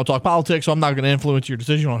 Obviously, we don't talk politics, so I'm not going to influence your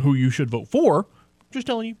decision on who you should vote for. I'm just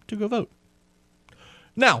telling you to go vote.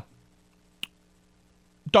 Now,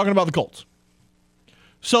 talking about the Colts.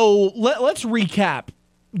 So let's recap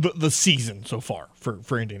the season so far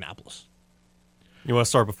for Indianapolis. You want to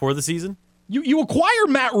start before the season? You acquire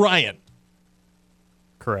Matt Ryan.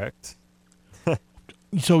 Correct.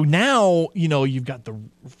 So now, you've got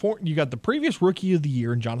the previous rookie of the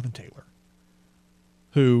year in Jonathan Taylor,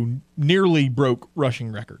 who nearly broke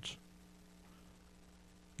rushing records.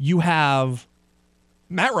 You have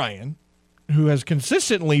Matt Ryan, who has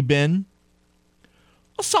consistently been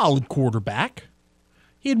a solid quarterback.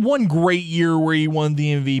 He had one great year where he won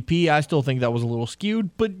the MVP. I still think that was a little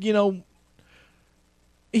skewed, but,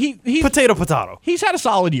 he's Potato. He's had a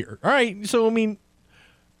solid year. All right. So,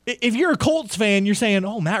 if you're a Colts fan, you're saying,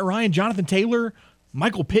 oh, Matt Ryan, Jonathan Taylor,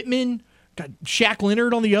 Michael Pittman, got Shaq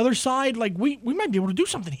Leonard on the other side. Like, we might be able to do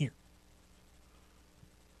something here.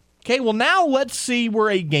 Okay, well, now let's see where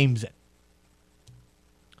 8 games in.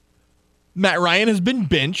 Matt Ryan has been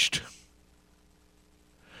benched.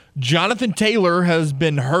 Jonathan Taylor has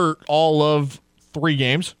been hurt all of 3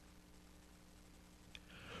 games.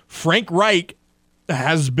 Frank Reich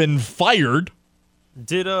has been fired.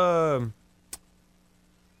 Did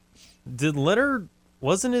Leonard,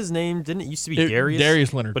 wasn't his name, didn't it used to be Darius?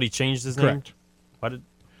 Darius Leonard. But he changed his Correct. name?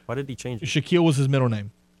 Why did he change it? Shaquille was his middle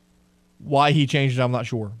name. Why he changed it, I'm not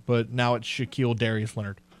sure. But now it's Shaquille Darius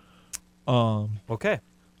Leonard. Okay.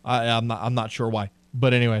 I'm not sure why.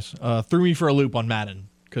 But anyways, threw me for a loop on Madden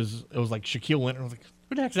because it was like Shaquille Leonard. I was like,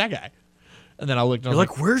 who the heck's that guy? And then I looked and I was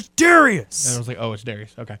like, where's Darius? And I was like, oh, it's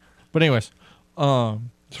Darius. Okay. But anyways, so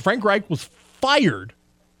Frank Reich was fired.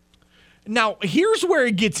 Now, here's where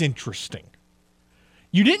it gets interesting.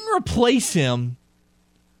 You didn't replace him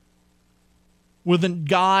with a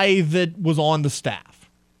guy that was on the staff.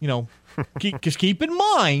 Because keep in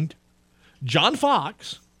mind, John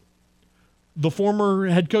Fox, the former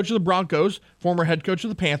head coach of the Broncos, former head coach of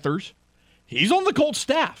the Panthers, he's on the Colts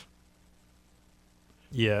staff.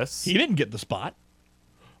 Yes. He didn't get the spot.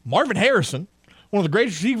 Marvin Harrison, one of the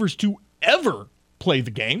greatest receivers to ever play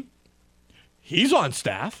the game, he's on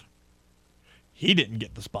staff. He didn't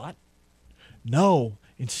get the spot. No,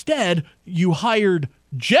 instead, you hired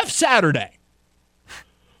Jeff Saturday,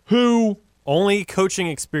 who only coaching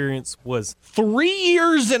experience was 3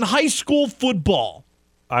 years in high school football.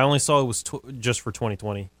 I only saw it was just for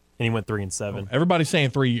 2020, and he went 3-7. Everybody's saying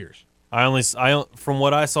 3 years. From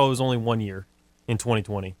what I saw, it was only 1 year in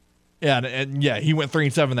 2020. Yeah, and he went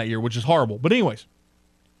 3-7 that year, which is horrible. But anyways,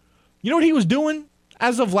 you know what he was doing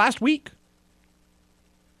as of last week?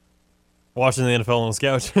 Watching the NFL on his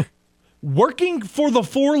couch. Working for the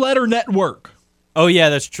 4-letter network. Oh yeah,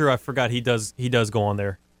 that's true. I forgot he does go on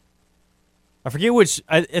there. I forget which.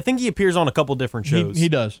 I think he appears on a couple different shows. He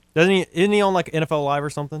does. Doesn't he? Isn't he on like NFL Live or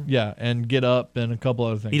something? Yeah, and Get Up and a couple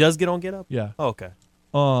other things. He does get on Get Up? Yeah. Oh, okay.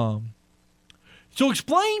 So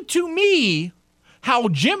explain to me how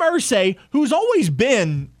Jim Irsay, who's always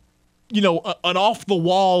been, an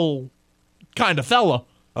off-the-wall kind of fella.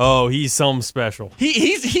 Oh, he's something special.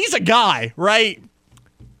 He's a guy, right?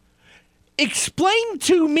 Explain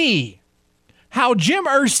to me how Jim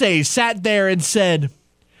Irsay sat there and said,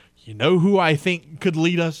 you know who I think could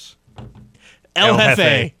lead us? El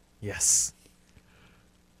Jefe. Yes.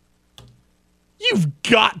 You've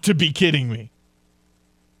got to be kidding me.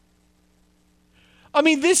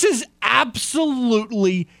 This is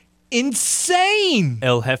absolutely insane.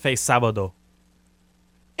 El Jefe Sábado.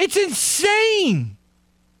 It's insane.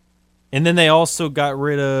 And then they also got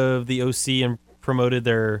rid of the OC and promoted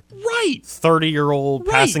their 30-year-old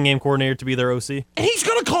passing game coordinator to be their OC. And he's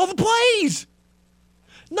going to call the plays.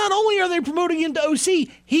 Not only are they promoting him to OC,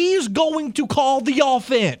 he's going to call the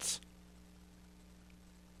offense.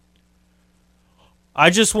 I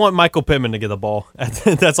just want Michael Pittman to get the ball.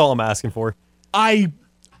 That's all I'm asking for.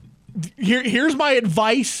 Here's my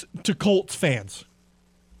advice to Colts fans.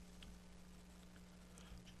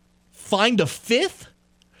 Find a fifth,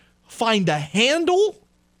 find a handle,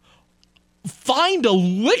 find a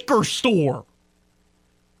liquor store.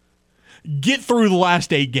 Get through the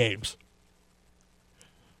last 8 games.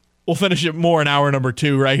 We'll finish it more in hour number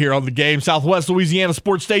 2 right here on The Game. Southwest Louisiana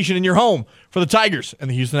Sports Station in your home for the Tigers and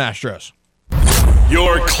the Houston Astros.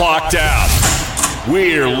 You're clocked out.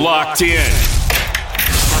 We're locked in.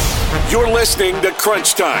 You're listening to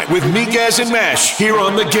Crunch Time with Miguez and Mash here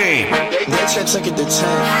on The Game.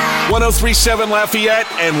 103.7 Lafayette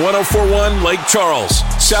and 104.1 Lake Charles,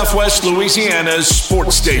 Southwest Louisiana's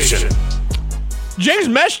sports station. James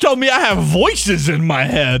Mesh told me I have voices in my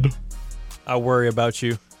head. I worry about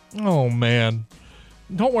you. Oh, man.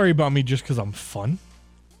 Don't worry about me just because I'm fun.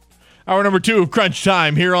 Hour number 2 of Crunch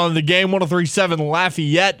Time here on The Game, 103.7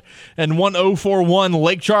 Lafayette and 104.1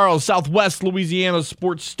 Lake Charles, Southwest Louisiana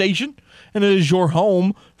sports station. And it is your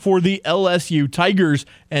home for the LSU Tigers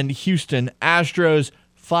and Houston Astros.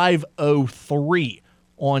 5:03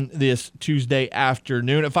 on this Tuesday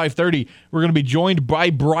afternoon. At 5:30, we're going to be joined by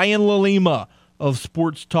Brian Lalima of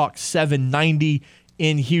Sports Talk 790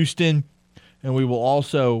 in Houston. And we will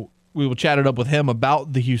chat it up with him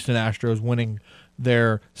about the Houston Astros winning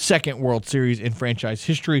their second World Series in franchise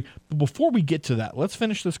history. But before we get to that, let's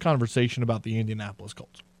finish this conversation about the Indianapolis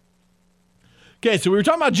Colts. Okay, so we were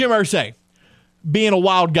talking about Jim Irsay being a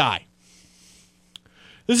wild guy.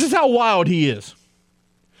 This is how wild he is.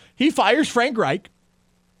 He fires Frank Reich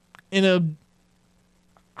in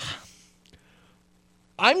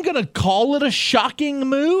I'm going to call it a shocking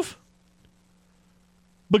move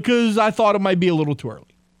because I thought it might be a little too early.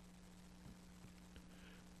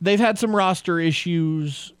 They've had some roster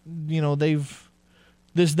issues. They've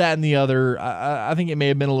this, that, and the other. I think it may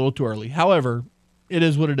have been a little too early. However, it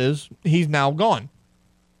is what it is. He's now gone.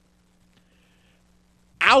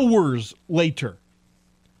 Hours later,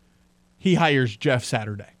 he hires Jeff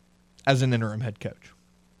Saturday as an interim head coach.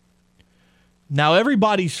 Now,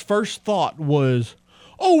 everybody's first thought was,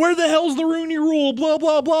 oh, where the hell's the Rooney Rule? Blah,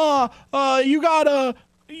 blah, blah. The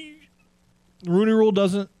Rooney Rule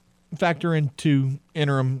doesn't factor into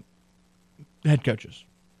interim head coaches.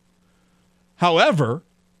 However,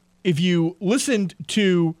 if you listened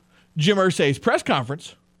to Jim Irsay's press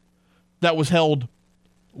conference that was held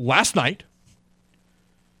last night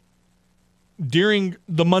during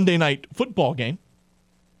the Monday Night Football game,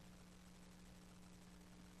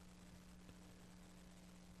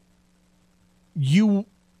 you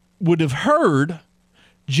would have heard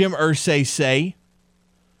Jim Irsay say,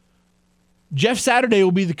 Jeff Saturday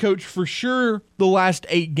will be the coach for sure the last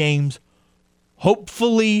 8 games,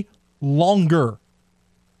 hopefully longer.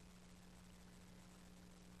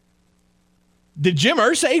 Did Jim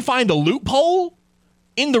Irsay find a loophole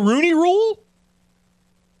in the Rooney Rule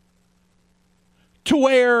to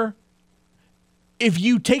where if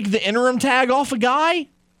you take the interim tag off a guy,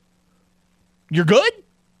 you're good?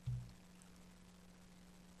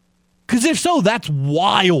 Because if so, that's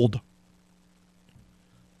wild.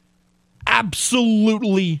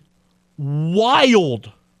 Absolutely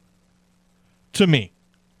wild to me.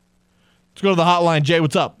 Let's go to the hotline. Jay,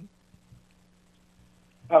 what's up?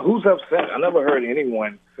 Who's upset? I never heard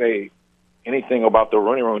anyone say anything about the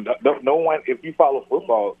Rooney Rule. No one, if you follow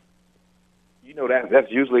football, you know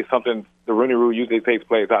that's usually something, the Rooney Rule usually takes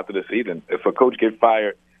place after the season. If a coach gets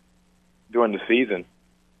fired during the season,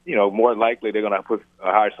 more likely they're going to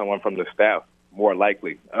hire someone from the staff, more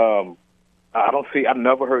likely. I've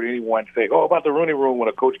never heard anyone say, about the Rooney Rule when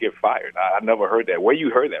a coach gets fired. I never heard that. Where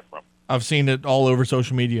you heard that from? I've seen it all over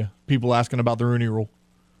social media, people asking about the Rooney Rule.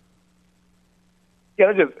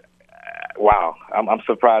 Yeah, wow. I'm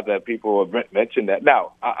surprised that people have mentioned that.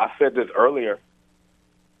 Now, I said this earlier,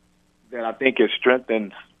 that I think it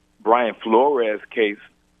strengthens Brian Flores' case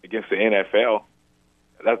against the NFL.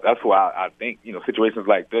 That's why I think, situations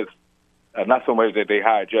like this, not so much that they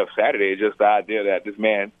hired Jeff Saturday, it's just the idea that this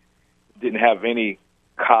man didn't have any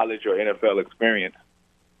college or NFL experience.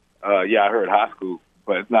 I heard high school,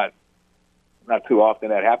 but it's not too often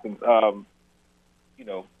that happens. I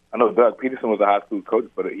know Doug Peterson was a high school coach,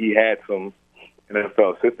 but he had some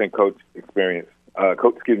NFL assistant coach experience,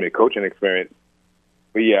 coaching experience.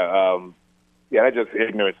 But that's just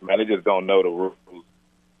ignorance, man. They just don't know the rules.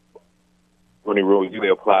 Rooney Rule usually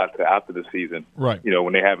applies to after the season, right?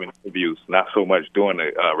 When they have interviews, not so much during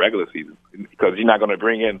the regular season, because you're not going to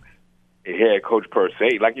bring in a head coach per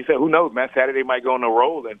se. Like you said, who knows, man? Saturday might go on a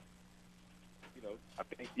roll, and I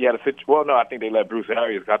think he had a situation. Well, no, I think they let Bruce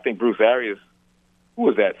Arians. I think Bruce Arians. Who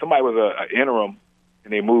was that? Somebody was an interim,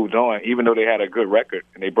 and they moved on, even though they had a good record,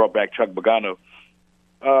 and they brought back Chuck Pagano.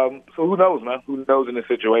 So who knows, man? Who knows in this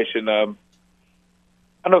situation? I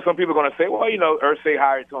know some people are going to say, well, Irsay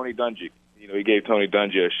hired Tony Dungy. He gave Tony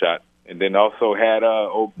Dungy a shot. and then also had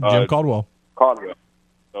Jim Caldwell. Caldwell.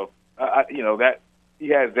 So that he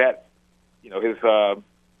has that. His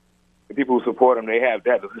the people who support him, they have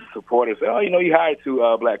that. His supporters say, he hired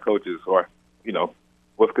two black coaches, or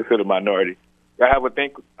what's considered minority. Have a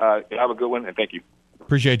good one, and thank you.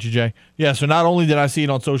 Appreciate you, Jay. Yeah. So not only did I see it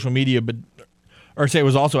on social media, but Irsay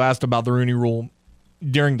was also asked about the Rooney Rule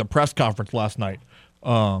during the press conference last night.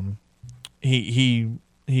 He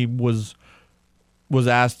was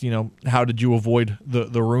asked, how did you avoid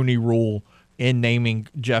the Rooney Rule in naming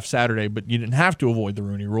Jeff Saturday? But you didn't have to avoid the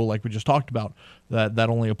Rooney Rule, like we just talked about. That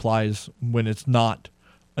only applies when it's not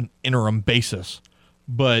an interim basis.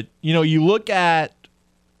 But you look at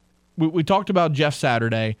we talked about Jeff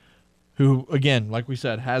Saturday, who again, like we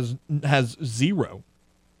said, has zero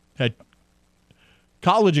had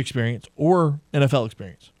college experience or NFL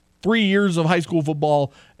experience. 3 years of high school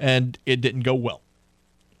football, and it didn't go well.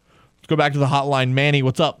 Let's go back to the hotline. Manny,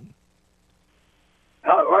 what's up?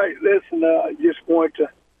 All right, listen, I just want to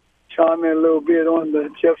chime in a little bit on the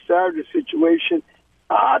Jeff Saturday situation.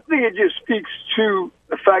 I think it just speaks to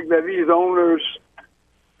the fact that these owners,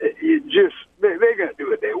 they're going to do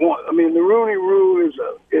what they want. I mean, the Rooney Rule is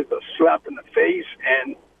a slap in the face,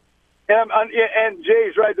 and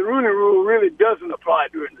Jay's right. The Rooney Rule really doesn't apply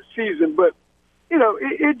during the season, but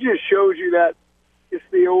it just shows you that it's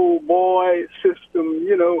the old boy system.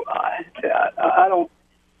 I don't.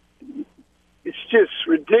 It's just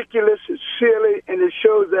ridiculous. It's silly, and it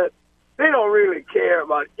shows that they don't really care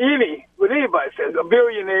about what anybody says. A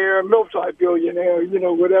billionaire, multi-billionaire,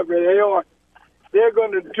 whatever they are, they're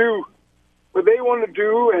going to do what they want to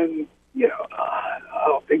do, and I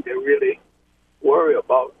don't think they really worry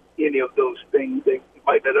about any of those things. They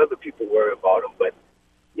might let other people worry about them, but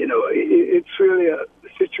it's really a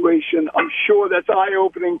situation, I'm sure, that's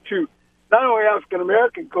eye-opening to not only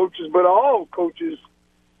African-American coaches, but all coaches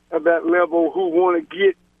at that level who want to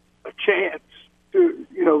get a chance to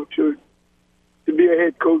be a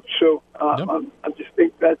head coach. So I just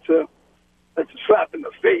think that's a slap in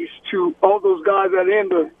the face to all those guys that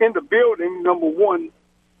are in the building, number one,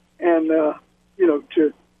 and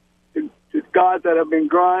to guys that have been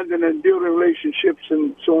grinding and building relationships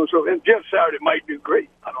and so on and so. And Jeff Saturday might do great.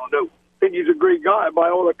 I don't know. I think he's a great guy by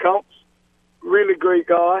all accounts. Really great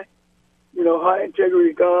guy. High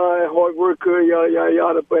integrity guy, hard worker, yada, yada,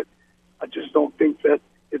 yada. But I just don't think that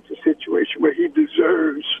it's a situation where he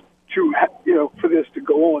deserves to, for this to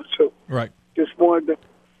go on. So right. Just wanted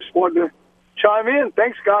to chime in.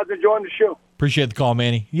 Thanks, guys, for joining the show. Appreciate the call,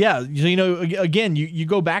 Manny. Yeah, again, you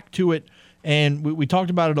go back to it, and we talked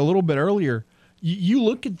about it a little bit earlier. You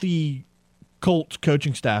look at the Colts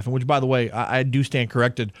coaching staff, and which, by the way, I do stand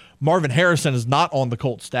corrected. Marvin Harrison is not on the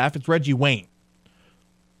Colts staff. It's Reggie Wayne.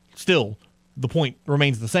 Still, the point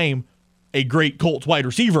remains the same. A great Colts wide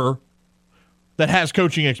receiver that has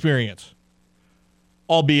coaching experience.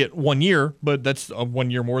 Albeit 1 year, but that's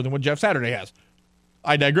 1 year more than what Jeff Saturday has.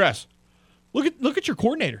 I digress. Look at your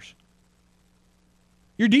coordinators.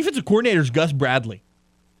 Your defensive coordinator is Gus Bradley.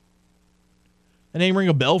 That name ring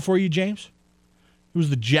a bell for you, James? He was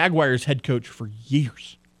the Jaguars head coach for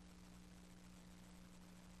years.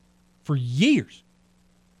 For years.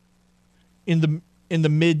 In the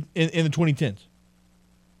 2010s.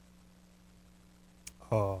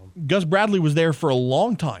 Gus Bradley was there for a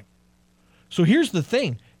long time. So here's the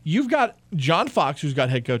thing. You've got John Fox, who's got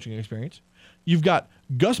head coaching experience. You've got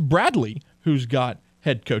Gus Bradley, who's got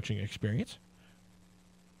head coaching experience.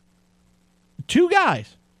 Two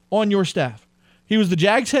guys on your staff. He was the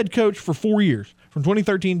Jags head coach for 4 years, from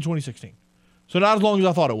 2013 to 2016. So not as long as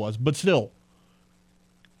I thought it was, but still.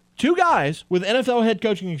 Two guys with NFL head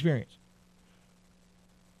coaching experience.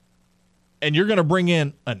 And you're going to bring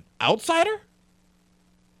in an outsider?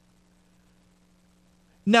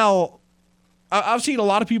 Now, I've seen a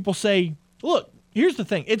lot of people say, look, here's the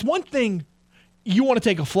thing. It's one thing you want to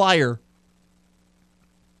take a flyer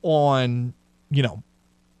on,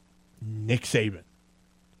 Nick Saban.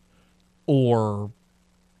 Or,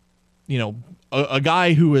 a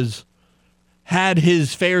guy who has had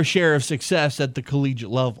his fair share of success at the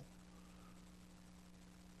collegiate level.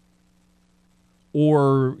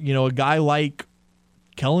 Or, a guy like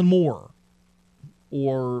Kellen Moore.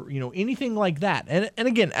 Or, anything like that. And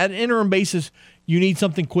again, at an interim basis, you need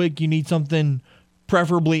something quick. You need something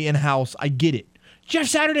preferably in-house. I get it. Jeff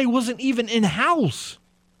Saturday wasn't even in-house.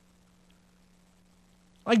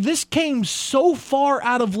 Like, this came so far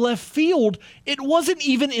out of left field, it wasn't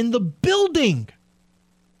even in the building.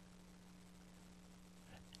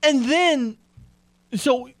 And then,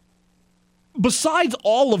 so, besides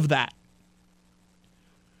all of that,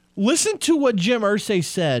 listen to what Jim Irsay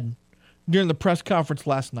said during the press conference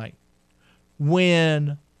last night.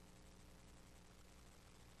 when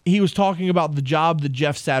he was talking about the job that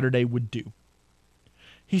Jeff Saturday would do.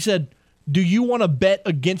 He said, do you want to bet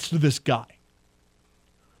against this guy?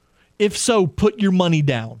 If so, put your money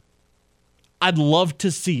down. I'd love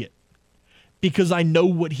to see it because I know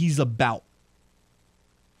what he's about.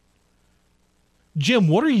 Jim,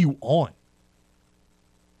 what are you on?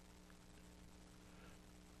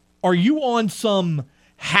 Are you on some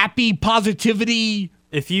happy positivity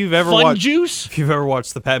If you've ever fun watched, juice? if you've ever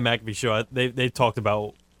watched the Pat McAfee show, they've talked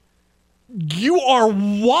about. You are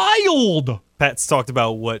wild. Pat's talked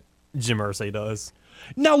about what Jim Irsay does.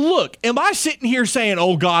 Now look, am I sitting here saying,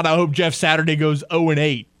 oh God, I hope Jeff Saturday goes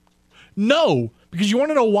 0-8? No, because you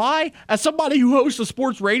want to know why? As somebody who hosts a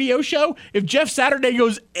sports radio show, if Jeff Saturday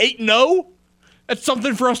goes 8-0, that's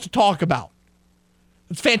something for us to talk about.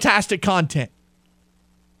 It's fantastic content.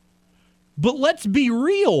 But let's be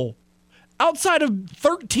real. Outside of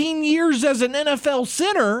 13 years as an NFL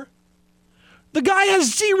center, the guy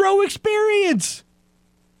has zero experience.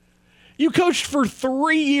 You coached for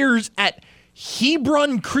 3 years at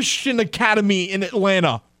Hebron Christian Academy in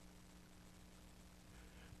Atlanta.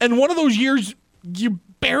 And one of those years, you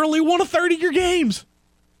barely won a third of your games.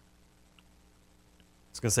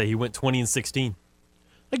 I was going to say, he went 20-16.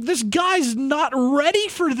 Like, this guy's not ready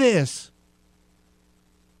for this.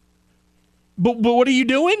 But what are you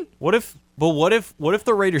doing? What if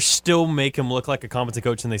the Raiders still make him look like a competent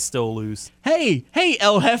coach and they still lose? Hey,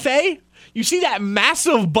 El Jefe, you see that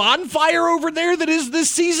massive bonfire over there that is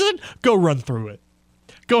this season? Go run through it.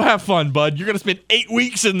 Go have fun, bud. You're going to spend 8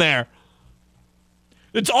 weeks in there.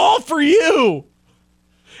 It's all for you.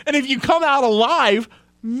 And if you come out alive,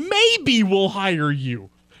 maybe we'll hire you.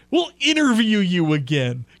 We'll interview you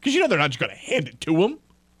again. Because they're not just going to hand it to them.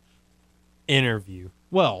 Interview.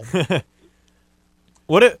 Well,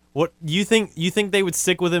 What you think they would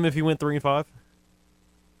stick with him if he went 3-5?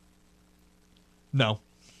 no.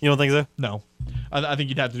 You don't think so? No. I think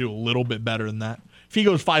you'd have to do a little bit better than that. If he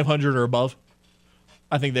goes 500 or above,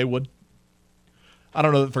 I think they would. I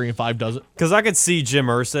don't know that 3-5 does it. Because I could see Jim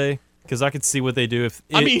Irsay. Because I could see what they do if.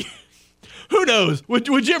 I mean, who knows? With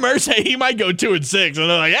Jim Irsay, he might go 2-6, and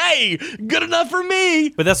they're like, "Hey, good enough for me."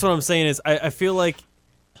 But that's what I'm saying is, I feel like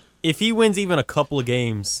if he wins even a couple of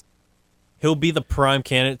games, he'll be the prime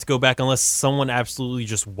candidate to go back unless someone absolutely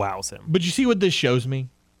just wows him. But you see what this shows me?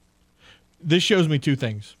 This shows me two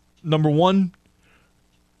things. Number one,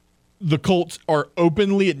 the Colts are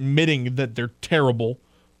openly admitting that they're terrible,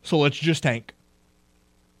 so let's just tank.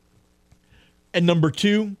 And number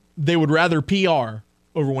two, they would rather PR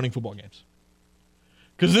over winning football games.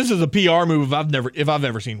 Because this is a PR move if I've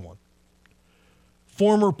ever seen one.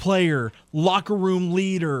 Former player, locker room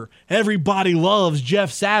leader, everybody loves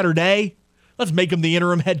Jeff Saturday. Let's make him the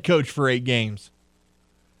interim head coach for 8 games.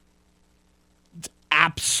 It's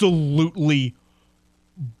absolutely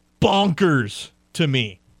bonkers to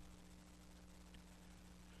me.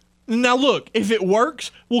 Now look, if it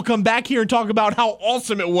works, we'll come back here and talk about how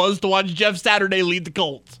awesome it was to watch Jeff Saturday lead the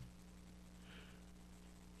Colts.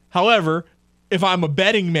 However, if I'm a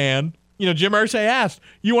betting man, Jim Irsay asked,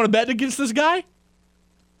 you want to bet against this guy?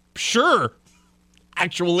 Sure.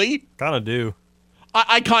 Actually. Kind of do.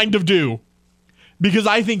 I kind of do. Because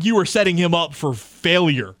I think you are setting him up for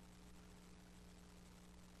failure.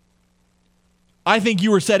 I think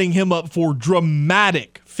you are setting him up for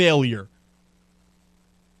dramatic failure.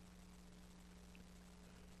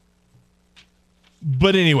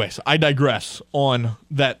 But anyways, I digress on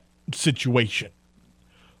that situation.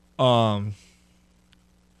 It's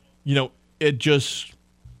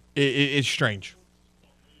strange.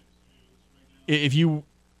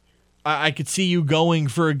 I could see you going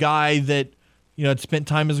for a guy that, had spent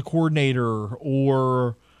time as a coordinator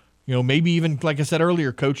or, maybe even, like I said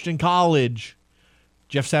earlier, coached in college.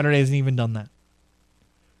 Jeff Saturday hasn't even done that.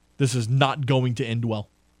 This is not going to end well.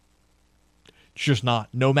 It's just not.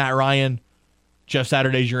 No Matt Ryan. Jeff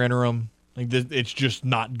Saturday's your interim. It's just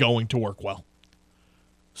not going to work well.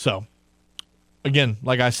 So, again,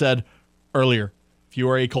 like I said earlier, if you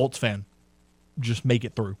are a Colts fan, just make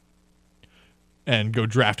it through. And go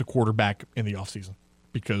draft a quarterback in the offseason.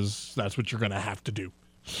 Because that's what you're going to have to do.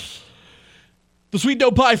 The Sweet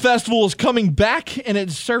Dough Pie Festival is coming back, and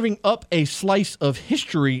it's serving up a slice of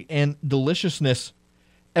history and deliciousness.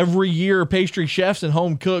 Every year, pastry chefs and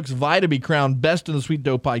home cooks vie to be crowned best in the Sweet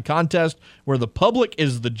Dough Pie contest, where the public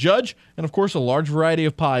is the judge, and of course, a large variety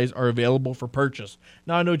of pies are available for purchase.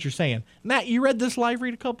 Now, I know what you're saying. Matt, you read this live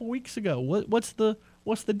read a couple weeks ago. What's the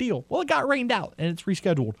deal? Well, it got rained out, and it's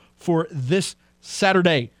rescheduled for this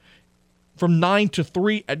Saturday from 9 to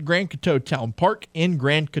 3 at Grand Coteau Town Park in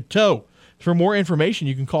Grand Coteau. For more information,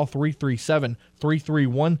 you can call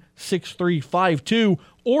 337-331-6352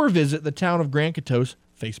 or visit the Town of Grand Coteau's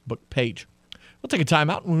Facebook page. We'll take a time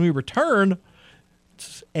out. When we return,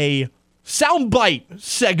 it's a soundbite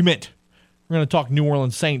segment. We're going to talk New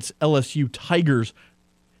Orleans Saints, LSU Tigers,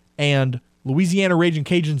 and Louisiana Raging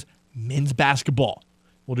Cajuns men's basketball.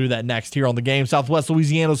 We'll do that next here on The Game, Southwest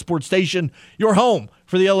Louisiana Sports Station, your home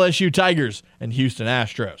for the LSU Tigers and Houston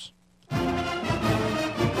Astros.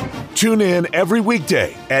 Tune in every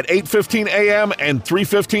weekday at 8:15 a.m. and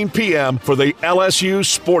 3:15 p.m. for the LSU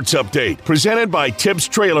Sports Update, presented by Tibbs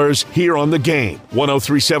Trailers here on The Game.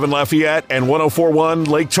 103.7 Lafayette and 104.1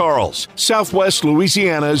 Lake Charles, Southwest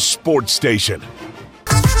Louisiana's sports station.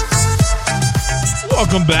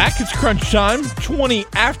 Welcome back. It's crunch time. 20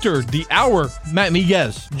 after the hour. Matt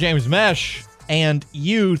Miguez, James Mesh, and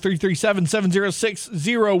you,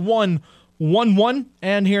 337-706-0111.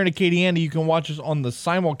 And here in Acadiana, you can watch us on the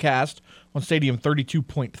simulcast on Stadium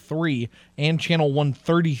 32.3 and Channel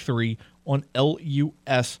 133 on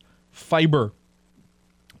LUS Fiber.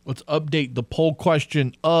 Let's update the poll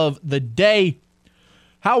question of the day.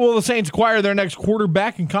 How will the Saints acquire their next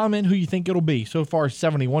quarterback? And comment who you think it'll be. So far,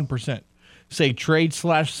 71% say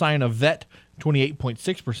trade/sign a vet.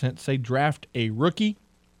 28.6% say draft a rookie.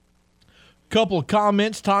 Couple of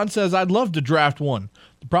comments. Ton says, I'd love to draft one.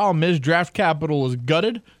 The problem is draft capital is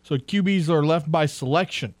gutted, so QBs are left by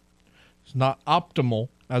selection. It's not optimal,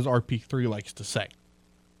 as RP3 likes to say.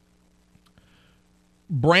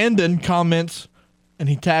 Brandon comments, and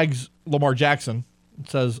he tags Lamar Jackson. It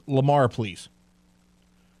says, Lamar, please.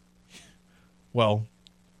 Well,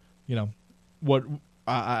 you know, what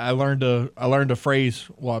I learned a phrase.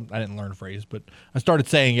 Well, I didn't learn a phrase, but I started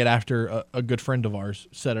saying it after a good friend of ours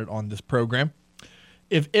said it on this program.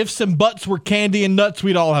 If ifs and buts were candy and nuts,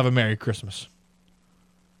 we'd all have a Merry Christmas.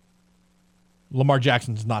 Lamar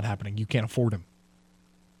Jackson's not happening. You can't afford him.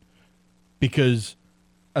 Because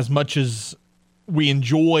as much as we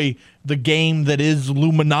enjoy the game that is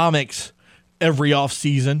Lumonomics every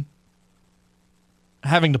offseason,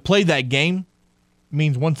 having to play that game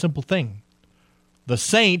means one simple thing. The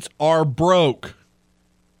Saints are broke.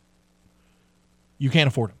 You can't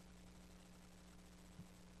afford them.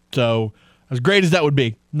 So, as great as that would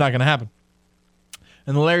be, not going to happen.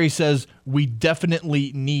 And Larry says, we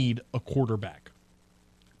definitely need a quarterback.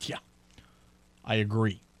 Yeah, I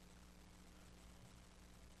agree.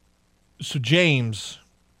 So, James,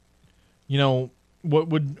 you know, what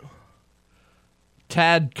would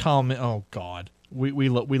Tad comment? Oh, God. We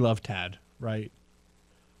love Tad, right?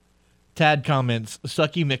 Tad comments,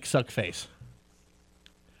 Sucky McSuckface.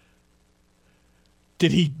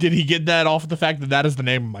 Did he get that off the fact that that is the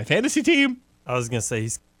name of my fantasy team? I was gonna say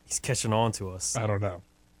he's catching on to us. I don't know,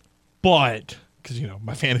 but because you know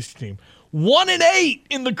my fantasy team 1-8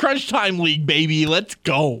 in the Crunch Time League, baby. Let's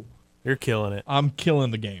go. You're killing it. I'm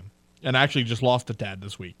killing the game, and I actually just lost to Tad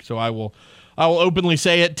this week, so I will openly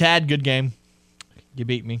say it. Tad, good game. You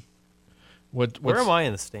beat me. Where am I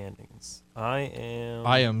in the standings? I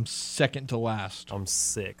am second to last. I'm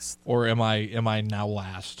sixth. Or am I now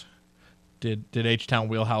last? Did H-Town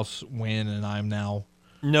Wheelhouse win and I'm now?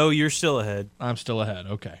 No, you're still ahead. I'm still ahead.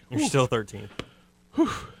 Okay. You're still 13th.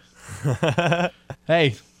 Hey,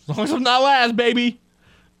 as long as I'm not last, baby.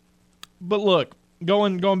 But look,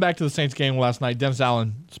 going back to the Saints game last night, Dennis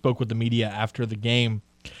Allen spoke with the media after the game,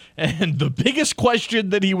 and the biggest question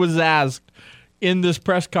that he was asked in this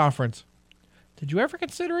press conference: did you ever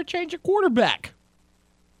consider a change of quarterback?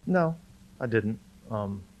 No, I didn't.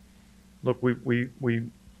 Look, we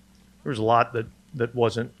there was a lot that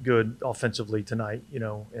wasn't good offensively tonight, you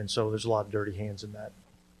know, and so there's a lot of dirty hands in that.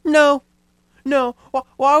 No.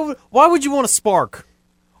 Why would you want to spark?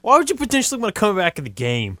 Why would you potentially want to come back in the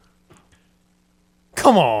game?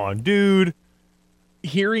 Come on, dude.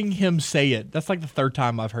 Hearing him say it, that's like the third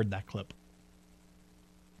time I've heard that clip.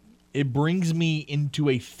 It brings me into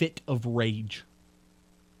a fit of rage.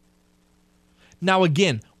 Now,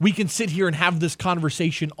 again, we can sit here and have this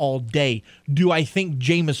conversation all day. Do I think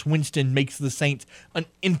Jameis Winston makes the Saints an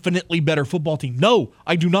infinitely better football team? No,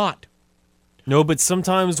 I do not. No, but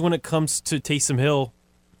sometimes when it comes to Taysom Hill,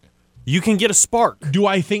 you can get a spark. Do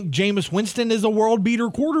I think Jameis Winston is a world beater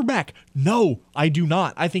quarterback? No, I do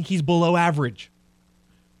not. I think he's below average.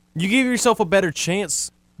 You give yourself a better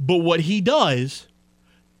chance. But what he does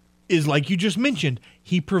is, like you just mentioned,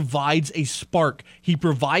 he provides a spark. He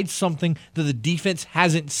provides something that the defense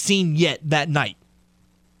hasn't seen yet that night.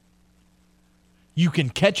 You can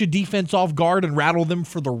catch a defense off guard and rattle them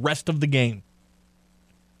for the rest of the game.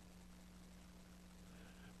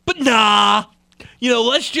 But nah,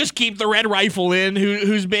 let's just keep the red rifle in,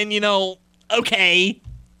 who's been, okay.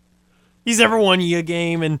 He's never won you a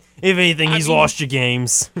game, and if anything, he's lost you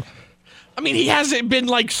games. I mean, he hasn't been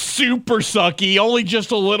like super sucky, only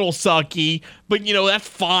just a little sucky. But that's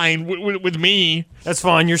fine with me. That's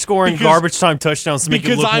fine. You're scoring garbage time touchdowns to make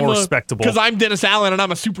it look more respectable. Because I'm Dennis Allen and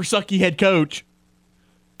I'm a super sucky head coach.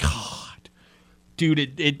 God, dude,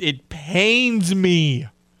 it pains me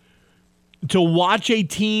to watch a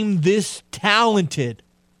team this talented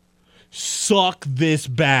suck this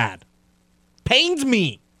bad. Pains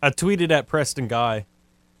me. I tweeted at Preston Guy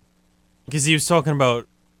because he was talking about,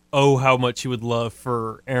 how much he would love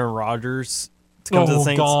for Aaron Rodgers to come to the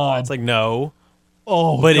Saints. God. It's like, no.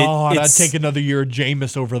 But God, I'd take another year of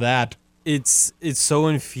Jameis over that. It's so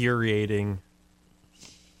infuriating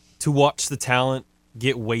to watch the talent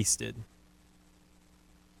get wasted.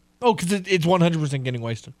 Oh, because it's 100% getting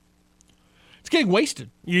wasted. It's getting wasted.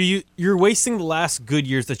 You're wasting the last good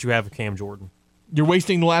years that you have of Cam Jordan. You're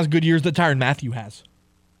wasting the last good years that Tyrann Mathieu has.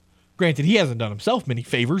 Granted, he hasn't done himself many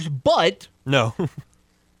favors, but... No.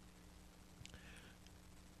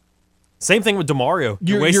 Same thing with DeMario.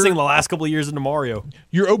 You're wasting the last couple of years of DeMario.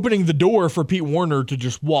 You're opening the door for Pete Werner to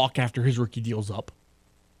just walk after his rookie deal's up.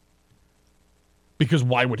 Because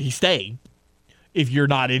why would he stay if you're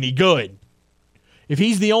not any good? If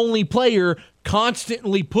he's the only player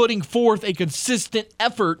constantly putting forth a consistent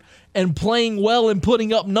effort and playing well and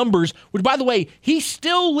putting up numbers, which, by the way, he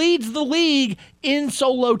still leads the league in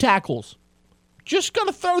solo tackles. Just going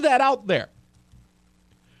to throw that out there.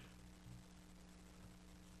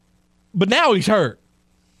 But now he's hurt.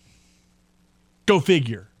 Go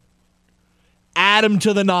figure. Add him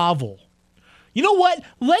to the novel. You know what?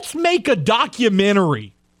 Let's make a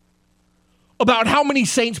documentary about how many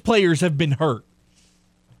Saints players have been hurt.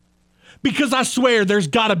 Because I swear there's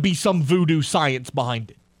got to be some voodoo science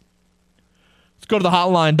behind it. Let's go to the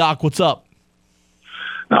hotline. Doc, what's up?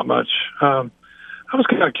 Not much. I was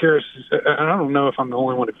kind of curious, and I don't know if I'm the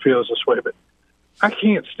only one who feels this way, but I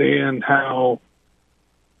can't stand how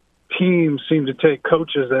teams seem to take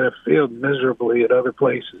coaches that have failed miserably at other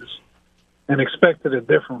places and expected a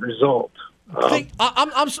different result.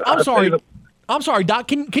 I'm sorry. I'm sorry, Doc.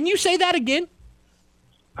 Can you say that again?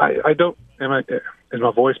 I don't. Is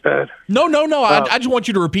my voice bad? No. I just want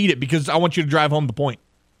you to repeat it because I want you to drive home the point.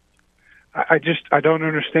 I don't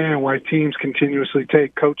understand why teams continuously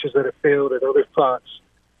take coaches that have failed at other spots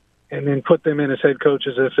and then put them in as head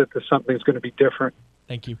coaches as if something's going to be different.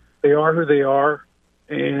 Thank you. They are who they are.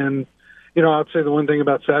 And, I'd say the one thing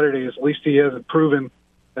about Saturday is at least he hasn't proven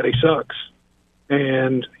that he sucks.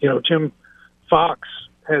 And, Jim Fox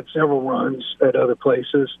had several runs at other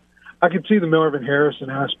places. I could see the Marvin Harrison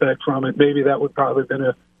aspect from it. Maybe that would probably have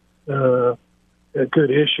been a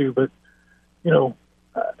good issue. But,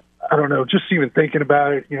 I don't know. Just even thinking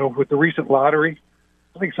about it, with the recent lottery,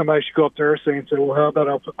 I think somebody should go up to Irsay and say, well, how about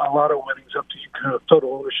I'll put my lotto winnings up to you,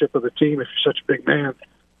 total ownership of the team if you're such a big man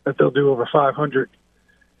that they'll do over 500,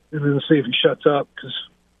 and then see if he shuts up. Because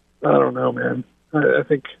I don't know, man. I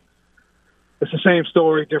think it's the same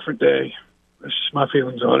story, different day. That's just my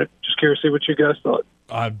feelings on it. Just curious to see what you guys thought.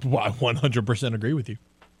 I 100% agree with you.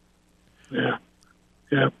 Yeah.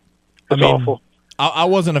 It's awful. I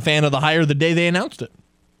wasn't a fan of the hire the day they announced it.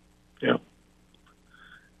 Yeah.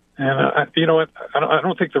 And you know what? I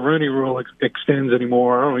don't think the Rooney Rule extends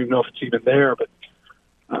anymore. I don't even know if it's even there, but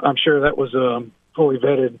I'm sure that was fully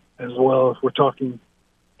vetted as well if we're talking in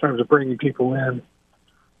terms of bringing people in.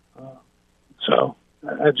 So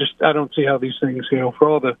I don't see how these things, for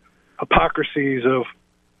all the hypocrisies of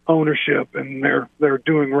ownership and they're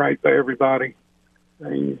doing right by everybody.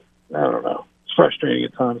 I don't know. It's frustrating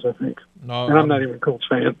at times, I think. No, and I'm not even a Colts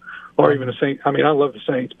fan or even a Saint. I mean, I love the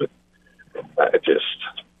Saints, but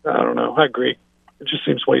I don't know. I agree. It just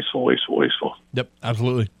seems wasteful. Yep,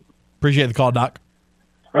 absolutely. Appreciate the call, Doc.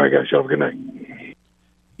 All right, guys. You have a good night.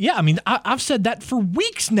 Yeah, I mean, I've said that for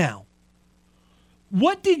weeks now.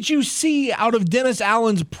 What did you see out of Dennis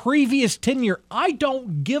Allen's previous tenure? I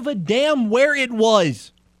don't give a damn where it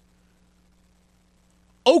was.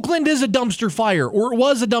 Oakland is a dumpster fire, or it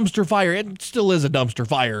was a dumpster fire. It still is a dumpster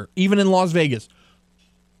fire, even in Las Vegas.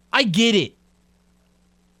 I get it.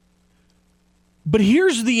 But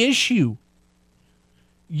here's the issue.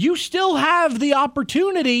 You still have the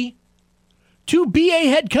opportunity to be a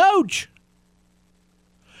head coach.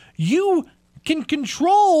 You can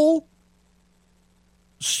control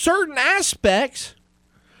certain aspects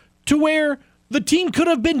to where the team could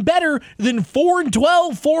have been better than 4-12,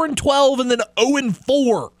 4-12, and then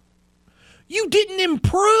 0-4. You didn't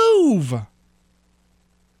improve.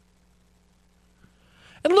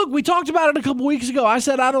 And look, we talked about it a couple weeks ago. I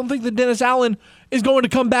said I don't think that Dennis Allen is going to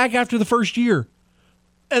come back after the first year.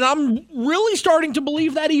 And I'm really starting to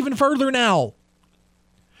believe that even further now.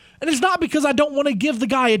 And it's not because I don't want to give the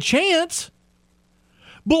guy a chance.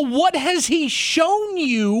 But what has he shown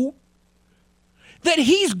you that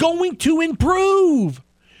he's going to improve?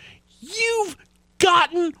 You've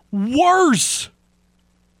gotten worse.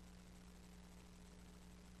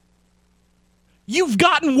 You've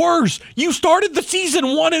gotten worse. You started the season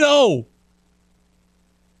 1-0.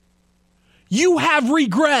 You have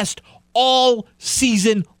regressed all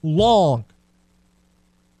season long.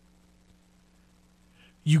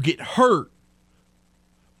 You get hurt.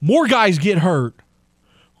 More guys get hurt.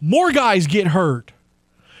 More guys get hurt.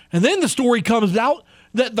 And then the story comes out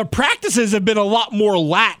that the practices have been a lot more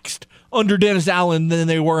laxed under Dennis Allen than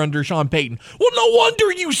they were under Sean Payton. Well, no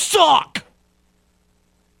wonder you suck.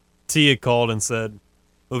 Tia called and said,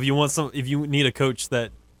 well, if you need a coach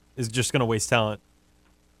that is just going to waste talent,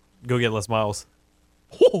 go get Les Miles.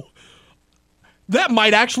 Whoa. That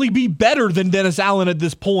might actually be better than Dennis Allen at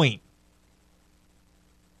this point.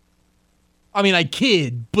 I mean, I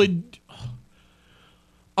kid, but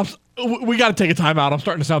we got to take a timeout. I'm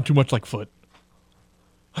starting to sound too much like Foot.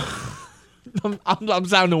 I'm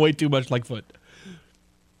sounding way too much like Foot.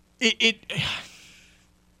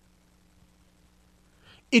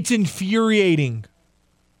 It's infuriating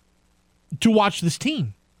to watch this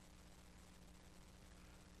team.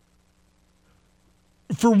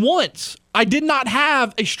 For once, I did not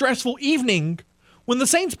have a stressful evening when the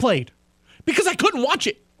Saints played because I couldn't watch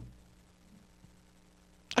it.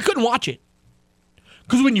 I couldn't watch it.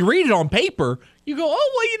 Because when you read it on paper, you go,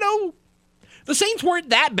 oh, well, the Saints weren't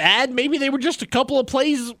that bad. Maybe they were just a couple of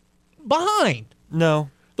plays behind. No.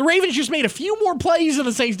 The Ravens just made a few more plays than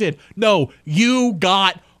the Saints did. No, you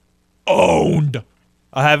got owned.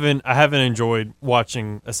 I haven't enjoyed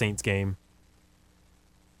watching a Saints game.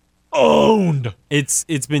 Owned. It's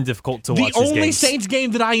been difficult to watch. The only Saints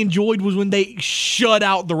game that I enjoyed was when they shut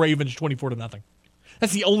out the Ravens 24-0.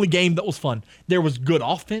 That's the only game that was fun. There was good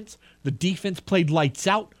offense. The defense played lights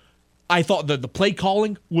out. I thought that the play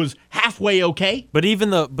calling was halfway okay. But even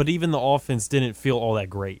the offense didn't feel all that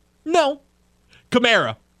great. No.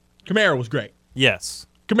 Kamara was great. Yes.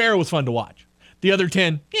 Kamara was fun to watch. The other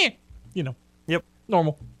 10, Yep.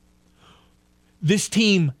 Normal. This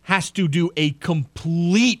team has to do a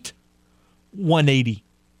complete 180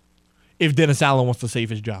 if Dennis Allen wants to save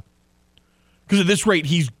his job. Because at this rate,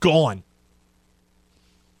 he's gone.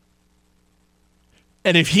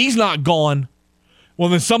 And if he's not gone, well,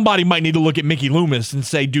 then somebody might need to look at Mickey Loomis and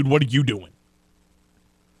say, dude, what are you doing?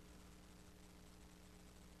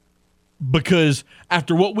 Because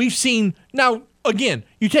after what we've seen, now, again,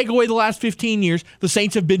 you take away the last 15 years, the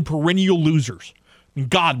Saints have been perennial losers. I mean,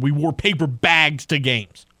 God, we wore paper bags to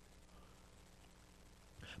games.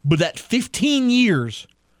 But that 15 years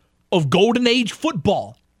of golden age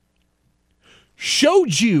football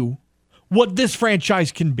showed you what this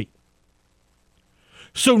franchise can be.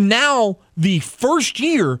 So now, the first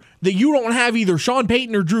year that you don't have either Sean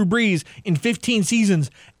Payton or Drew Brees in 15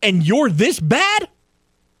 seasons, and you're this bad,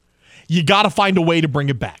 you got to find a way to bring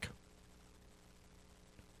it back.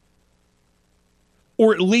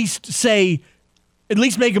 Or at least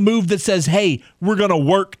make a move that says, hey, we're going to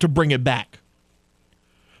work to bring it back.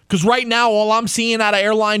 Because right now, all I'm seeing out of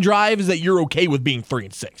Airline Drive is that you're okay with being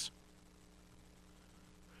 3-6.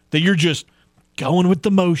 That you're just going with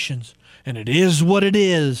the motions. And it is what it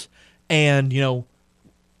is. And,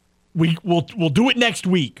 we'll do it next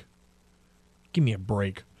week. Give me a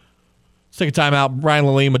break. Let's take a time out. Brian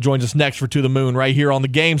Lalima joins us next for To the Moon right here on The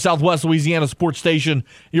Game, Southwest Louisiana Sports Station,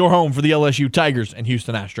 your home for the LSU Tigers and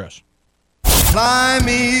Houston Astros. Fly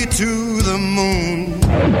me to the moon.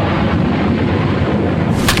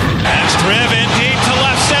 That's driven deep to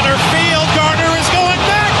left center field. Gardner is going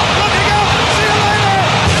back. Looking up. See you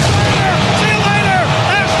later. See you later.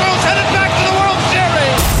 Astros headed back to the World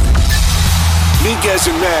Series. Miguez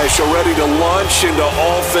and Nash are ready to launch into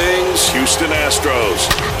all things Houston Astros.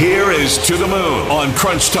 Here is To the Moon on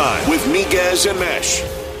Crunch Time with Miguez and Nash.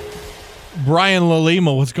 Brian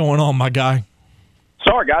Lalima, what's going on, my guy?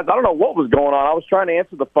 Sorry, guys. I don't know what was going on. I was trying to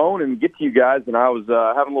answer the phone and get to you guys, and I was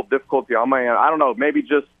having a little difficulty on my end. I don't know. Maybe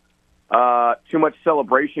just too much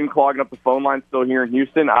celebration clogging up the phone line still here in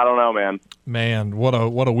Houston. I don't know, man. Man, what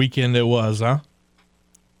a weekend it was, huh?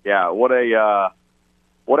 Yeah, what a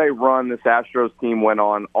run this Astros team went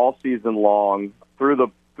on all season long through the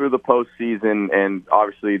postseason, and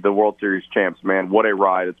obviously the World Series champs. Man, what a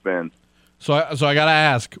ride it's been. So I got to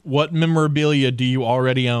ask, what memorabilia do you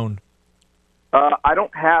already own? I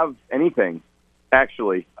don't have anything,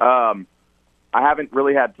 actually. I haven't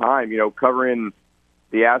really had time, covering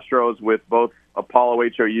the Astros with both Apollo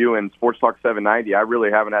HOU and Sports Talk 790, I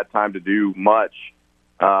really haven't had time to do much.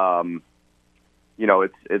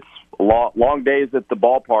 It's long days at the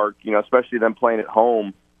ballpark, especially them playing at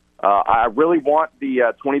home. I really want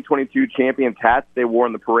the 2022 champions hats they wore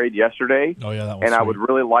in the parade yesterday. Oh, yeah, that was And sweet. I would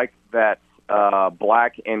really like that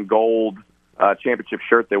black and gold championship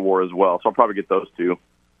shirt they wore as well. So I'll probably get those two.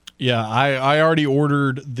 Yeah, I already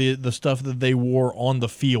ordered the stuff that they wore on the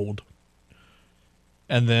field.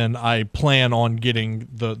 And then I plan on getting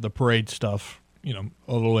the parade stuff, a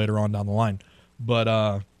little later on down the line.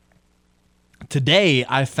 But today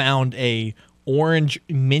I found a orange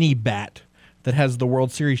mini bat that has the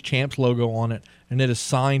World Series champs logo on it, and it is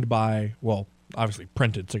signed by, well, obviously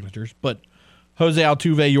printed signatures, but Jose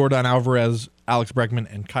Altuve, Yordan Alvarez, Alex Bregman,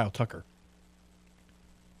 and Kyle Tucker.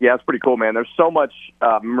 Yeah, it's pretty cool, man. There's so much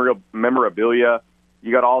memorabilia.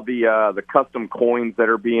 You got all the custom coins that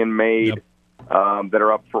are being made that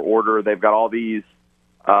are up for order. They've got all these,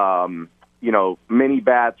 mini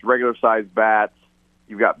bats, regular size bats.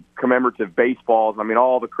 You've got commemorative baseballs. I mean,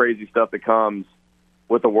 all the crazy stuff that comes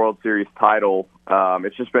with the World Series title.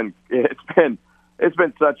 It's been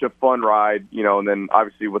such a fun ride, and then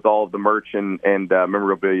obviously with all of the merch and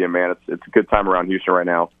memorabilia, man, it's a good time around Houston right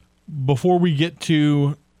now. Before we get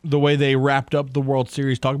to the way they wrapped up the World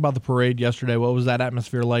Series, talk about the parade yesterday. What was that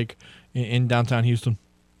atmosphere like in downtown Houston?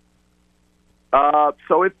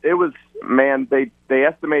 So it was, man, they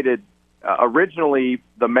estimated originally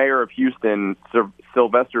the mayor of Houston,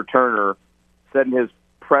 Sylvester Turner, said in his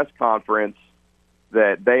press conference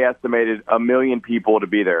that they estimated 1 million people to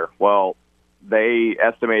be there. Well, they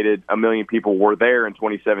estimated 1 million people were there in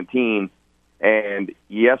 2017, and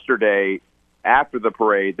yesterday, after the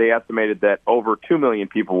parade, they estimated that over 2 million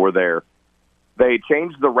people were there. They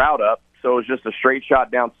changed the route up, so it was just a straight shot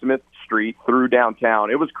down Smith Street through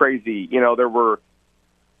downtown. It was crazy. There were,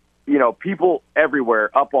 people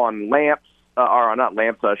everywhere up on lamps, or not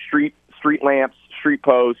lamps, street lamps, street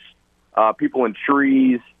posts, people in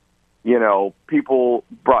trees. People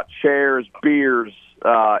brought chairs, beers.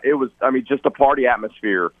 It was, just a party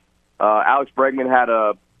atmosphere. Alex Bregman had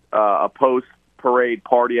a post-parade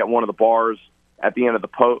party at one of the bars at the end of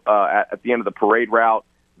the parade route.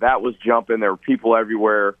 That was jumping. There were people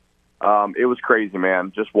everywhere. It was crazy,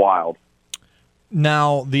 man. Just wild.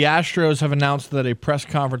 Now, the Astros have announced that a press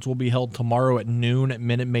conference will be held tomorrow at noon at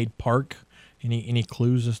Minute Maid Park. Any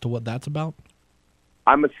clues as to what that's about?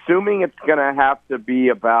 I'm assuming it's going to have to be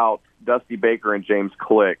about Dusty Baker and James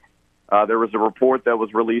Click. There was a report that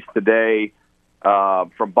was released today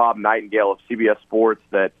from Bob Nightingale of CBS Sports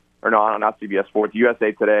not CBS Sports,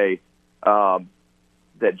 USA Today,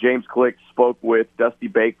 that James Click spoke with Dusty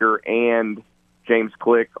Baker and James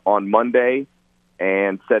Click on Monday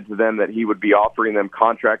and said to them that he would be offering them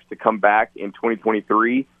contracts to come back in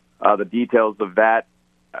 2023. The details of that,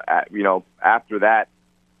 after that,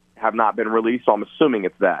 have not been released, so I'm assuming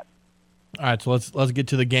it's that. All right, so let's get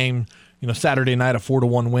to the game. Saturday night, a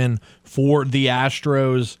 4-1 win for the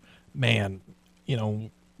Astros. Man,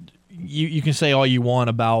 you can say all you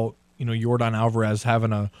want about Yordan Alvarez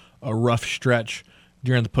having a rough stretch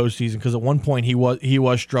during the postseason, because at one point he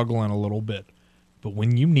was struggling a little bit, but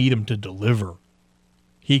when you need him to deliver,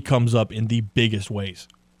 he comes up in the biggest ways.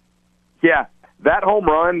 Yeah, that home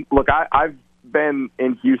run. Look, I've been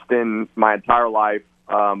in Houston my entire life.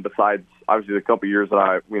 Besides obviously the couple years that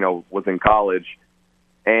I, was in college.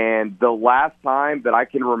 And the last time that I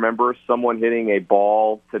can remember someone hitting a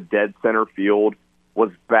ball to dead center field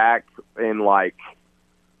was back in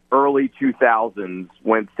early 2000s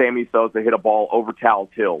when Sammy Sosa hit a ball over Tal's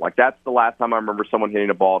Hill. That's the last time I remember someone hitting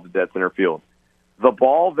a ball to dead center field. The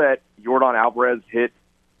ball that Yordan Alvarez hit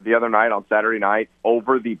the other night on Saturday night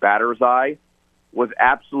over the batter's eye was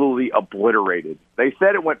absolutely obliterated. They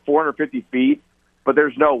said it went 450 feet. But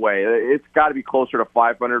there's no way. It's got to be closer to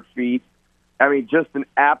 500 feet. Just an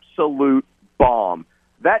absolute bomb.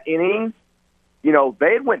 That inning,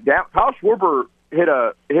 they had went down. Kyle Schwarber hit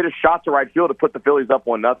a shot to right field to put the Phillies up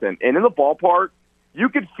 1-0. And in the ballpark, you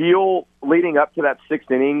could feel leading up to that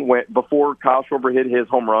sixth inning before Kyle Schwarber hit his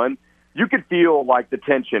home run, you could feel the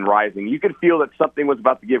tension rising. You could feel that something was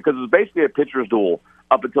about to give, because it was basically a pitcher's duel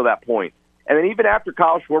up until that point. And then even after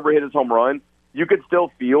Kyle Schwarber hit his home run, you could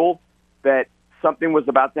still feel that something was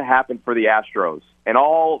about to happen for the Astros. And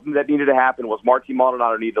all that needed to happen was Martín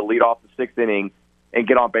Maldonado needed to lead off the sixth inning and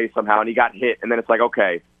get on base somehow, and he got hit. And then it's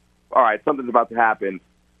okay, all right, something's about to happen.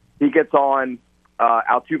 He gets on.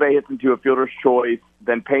 Altuve hits into a fielder's choice.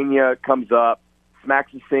 Then Pena comes up,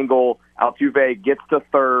 smacks a single. Altuve gets to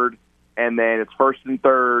third, and then it's first and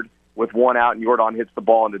third with one out, and Yordan hits the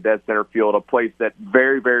ball into dead center field, a place that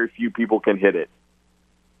very, very few people can hit it.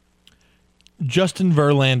 Justin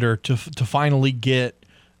Verlander to finally get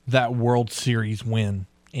that World Series win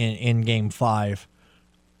in Game 5,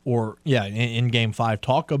 in Game 5.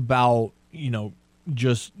 Talk about,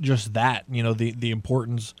 just that, the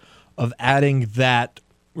importance of adding that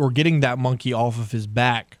or getting that monkey off of his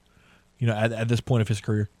back, at this point of his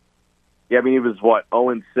career. Yeah, I mean, he was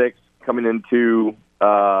 0-6 coming into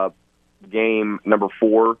game number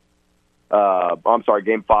 4. I'm sorry,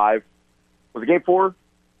 Game 5. Was it Game 4?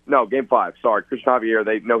 No, Game 5. Sorry, Christian Javier,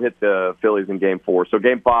 they no-hit the Phillies in Game 4. So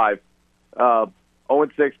Game 5, 0-6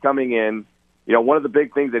 coming in. One of the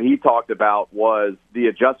big things that he talked about was the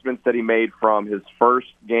adjustments that he made from his first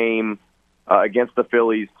game against the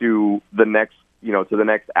Phillies to the next, to the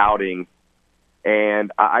next outing.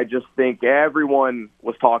 And I just think everyone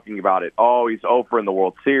was talking about it. Oh, he's 0 in the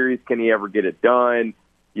World Series. Can he ever get it done?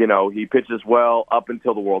 He pitches well up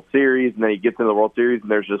until the World Series, and then he gets into the World Series, and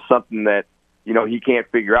there's just something that, he can't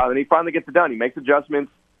figure out. And he finally gets it done. He makes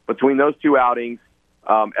adjustments between those two outings,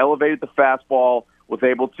 elevated the fastball, was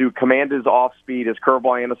able to command his off-speed, his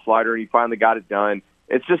curveball, and a slider, and he finally got it done.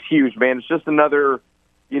 It's just huge, man. It's just another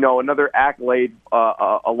accolade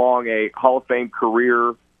along a Hall of Fame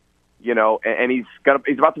career, and he's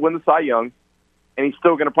about to win the Cy Young, and he's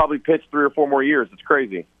still going to probably pitch 3 or 4 more years. It's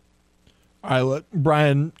crazy. All right,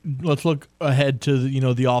 Brian, let's look ahead to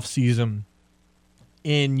the off season.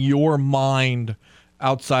 In your mind,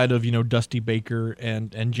 outside of Dusty Baker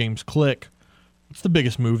and James Click, what's the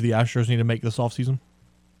biggest move the Astros need to make this offseason?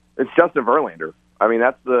 It's Justin Verlander. I mean,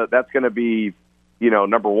 that's going to be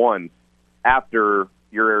number one after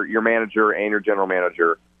your manager and your general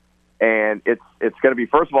manager, and it's going to be,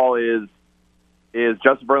 first of all, is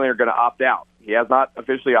Justin Verlander going to opt out? He has not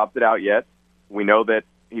officially opted out yet. We know that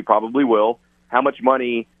he probably will. How much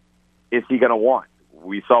money is he going to want?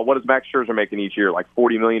 We saw, what is Max Scherzer making each year? Like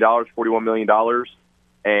 $40 million, $41 million,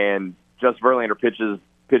 and Justin Verlander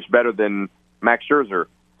pitched better than Max Scherzer.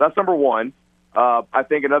 That's number one. I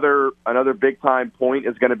think another big time point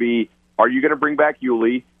is going to be, are you going to bring back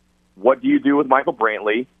Yuli? What do you do with Michael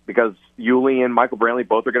Brantley? Because Yuli and Michael Brantley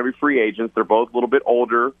both are going to be free agents. They're both a little bit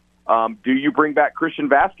older. Do you bring back Christian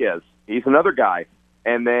Vasquez? He's another guy.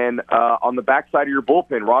 And then on the backside of your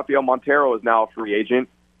bullpen, Rafael Montero is now a free agent.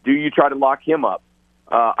 Do you try to lock him up?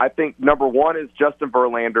 I think number one is Justin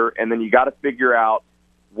Verlander, and then you got to figure out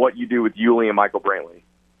what you do with Yuli and Michael Brantley.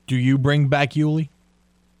 Do you bring back Yuli?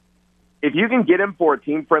 If you can get him for a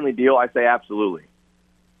team-friendly deal, I say absolutely.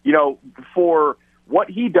 For what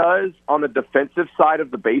he does on the defensive side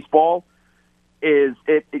of the baseball is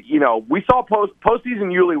we saw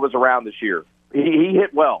postseason Yuli was around this year. He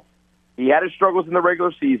hit well. He had his struggles in the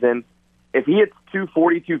regular season. If he hits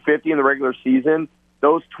 240, 250 in the regular season,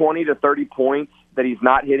 those 20 to 30 points that he's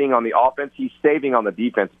not hitting on the offense, he's saving on the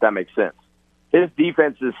defense, if that makes sense. His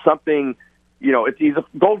defense is something, he's a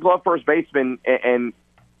Gold Glove first baseman, and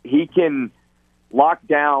he can lock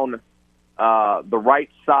down the right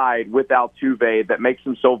side with Altuve that makes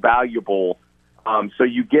him so valuable. So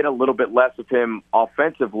you get a little bit less of him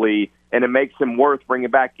offensively, and it makes him worth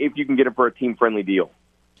bringing back if you can get him for a team-friendly deal.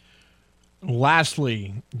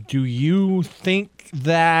 Lastly, do you think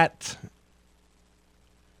that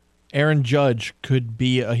Aaron Judge could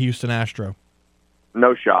be a Houston Astro?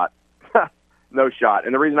 No shot. No shot.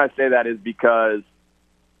 And the reason I say that is because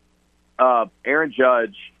Aaron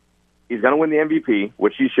Judge, he's going to win the MVP,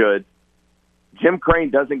 which he should. Jim Crane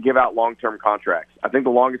doesn't give out long-term contracts. I think the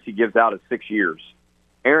longest he gives out is 6 years.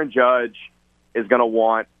 Aaron Judge is going to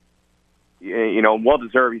want,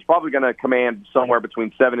 well-deserved. He's probably going to command somewhere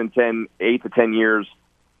between 7 and 10, 8 to 10 years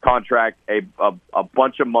contract, a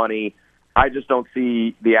bunch of money. I just don't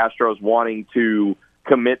see the Astros wanting to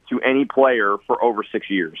commit to any player for over 6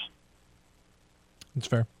 years. That's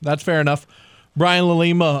fair. That's fair enough. Brian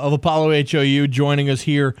Lalima of Apollo HOU joining us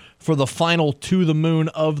here for the final To the Moon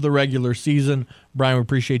of the regular season. Brian, we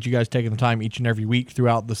appreciate you guys taking the time each and every week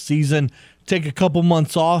throughout the season. Take a couple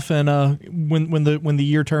months off, and when the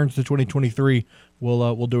year turns to 2023,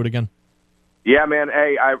 we'll do it again. Yeah, man.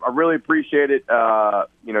 Hey, I really appreciate it.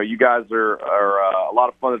 You guys are a lot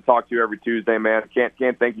of fun to talk to every Tuesday, man.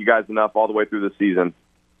 Can't thank you guys enough all the way through the season.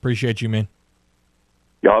 Appreciate you, man.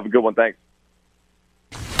 Y'all have a good one. Thanks.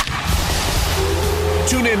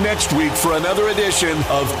 Tune in next week for another edition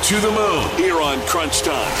of To the Moon here on Crunch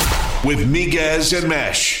Time with Miguez and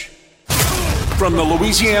Mesh. From the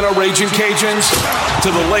Louisiana Raging Cajuns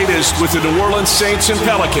to the latest with the New Orleans Saints and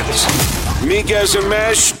Pelicans, Miguez and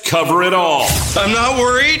Mesh cover it all. I'm not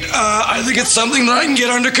worried. I think it's something that I can get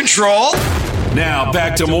under control. Now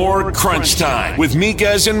back to more Crunch Time with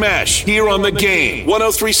Miguez and Mesh here on the Game.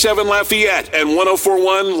 103.7 Lafayette and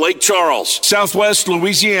 104.1 Lake Charles, Southwest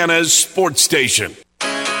Louisiana's sports station.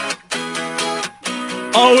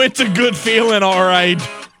 Oh, it's a good feeling, all right.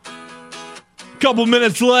 Couple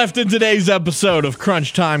minutes left in today's episode of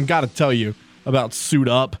Crunch Time. Got to tell you about Suit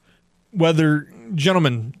Up.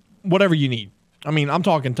 Gentlemen, whatever you need. I mean, I'm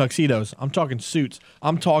talking tuxedos. I'm talking suits.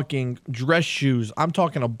 I'm talking dress shoes. I'm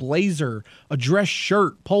talking a blazer, a dress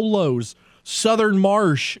shirt, polos, Southern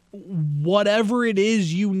Marsh, whatever it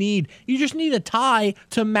is you need. You just need a tie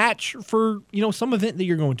to match for, some event that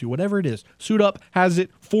you're going to, whatever it is. Suit Up has it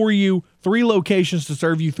for you. 3 locations to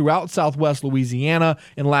serve you throughout Southwest Louisiana,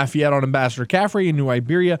 in Lafayette on Ambassador Caffrey in New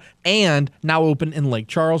Iberia, and now open in Lake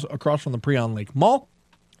Charles across from the Preon Lake Mall.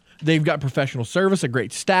 They've got professional service, a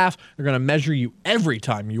great staff. They're going to measure you every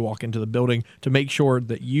time you walk into the building to make sure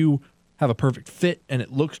that you have a perfect fit and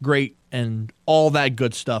it looks great and all that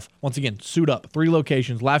good stuff. Once again, Suit Up, 3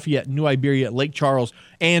 locations, Lafayette, New Iberia, Lake Charles.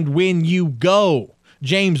 And when you go,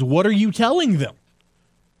 James, what are you telling them?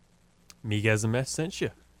 Miguez and Mesh sent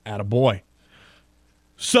you. Attaboy.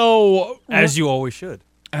 So, as you always should.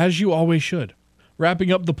 As you always should.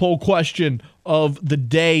 Wrapping up the poll question of the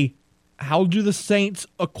day, how do the Saints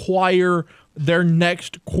acquire their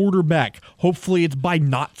next quarterback? Hopefully it's by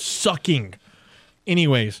not sucking.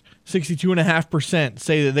 Anyways, 62.5%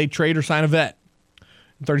 say that they trade or sign a vet.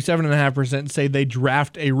 37.5% say they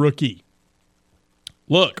draft a rookie.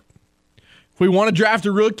 Look, if we want to draft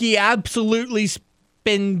a rookie, absolutely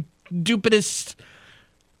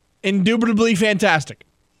indubitably fantastic.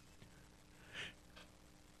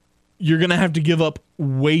 You're going to have to give up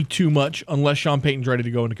way too much unless Sean Payton's ready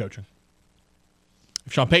to go into coaching.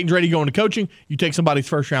 If Sean Payton's ready to go into coaching, you take somebody's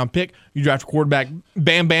first-round pick, you draft a quarterback,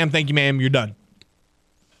 bam, bam, thank you, ma'am, you're done.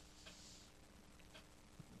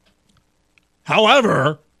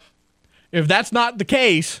 However, if that's not the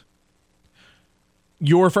case,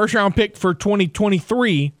 your first-round pick for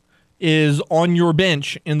 2023 is on your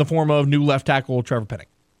bench in the form of new left tackle Trevor Penning.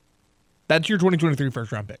 That's your 2023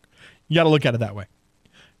 first-round pick. You got to look at it that way.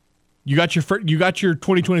 You got your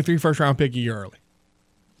 2023 first-round pick a year early.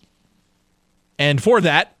 And for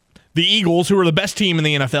that, the Eagles, who are the best team in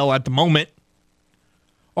the NFL at the moment,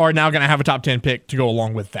 are now going to have a top 10 pick to go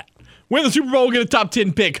along with that. Win the Super Bowl, get a top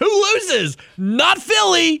 10 pick. Who loses? Not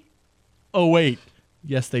Philly. Oh, wait.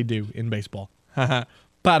 Yes, they do in baseball.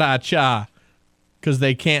 Para-cha. Because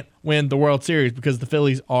they can't win the World Series because the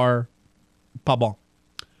Phillies are pas bon.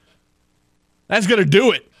 That's going to do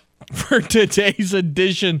it for today's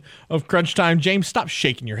edition of Crunch Time. James, stop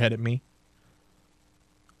shaking your head at me.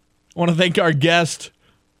 I want to thank our guest,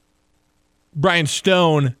 Brian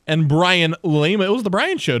Stone and Brian Lima. It was the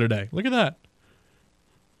Brian Show today. Look at that.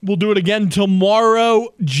 We'll do it again tomorrow.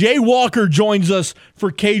 Jay Walker joins us for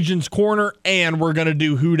Cajun's Corner, and we're going to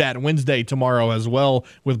do Who Dat Wednesday tomorrow as well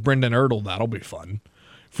with Brendan Ertl. That'll be fun.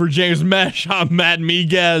 For James Mesh, I'm Matt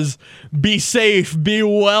Miguez. Be safe, be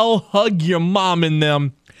well, hug your mom in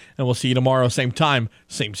them, and we'll see you tomorrow, same time,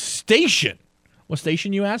 same station. What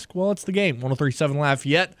station, you ask? Well, it's the Game. 103.7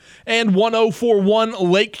 Lafayette and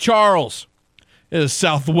 104.1 Lake Charles. It is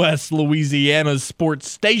Southwest Louisiana's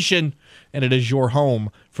sports station, and it is your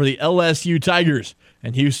home for the LSU Tigers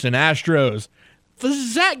and Houston Astros. The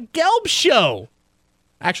Zach Gelb Show.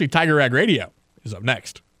 Actually, Tiger Rag Radio is up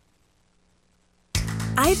next.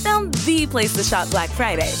 I found the place to shop Black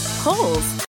Friday, Kohl's.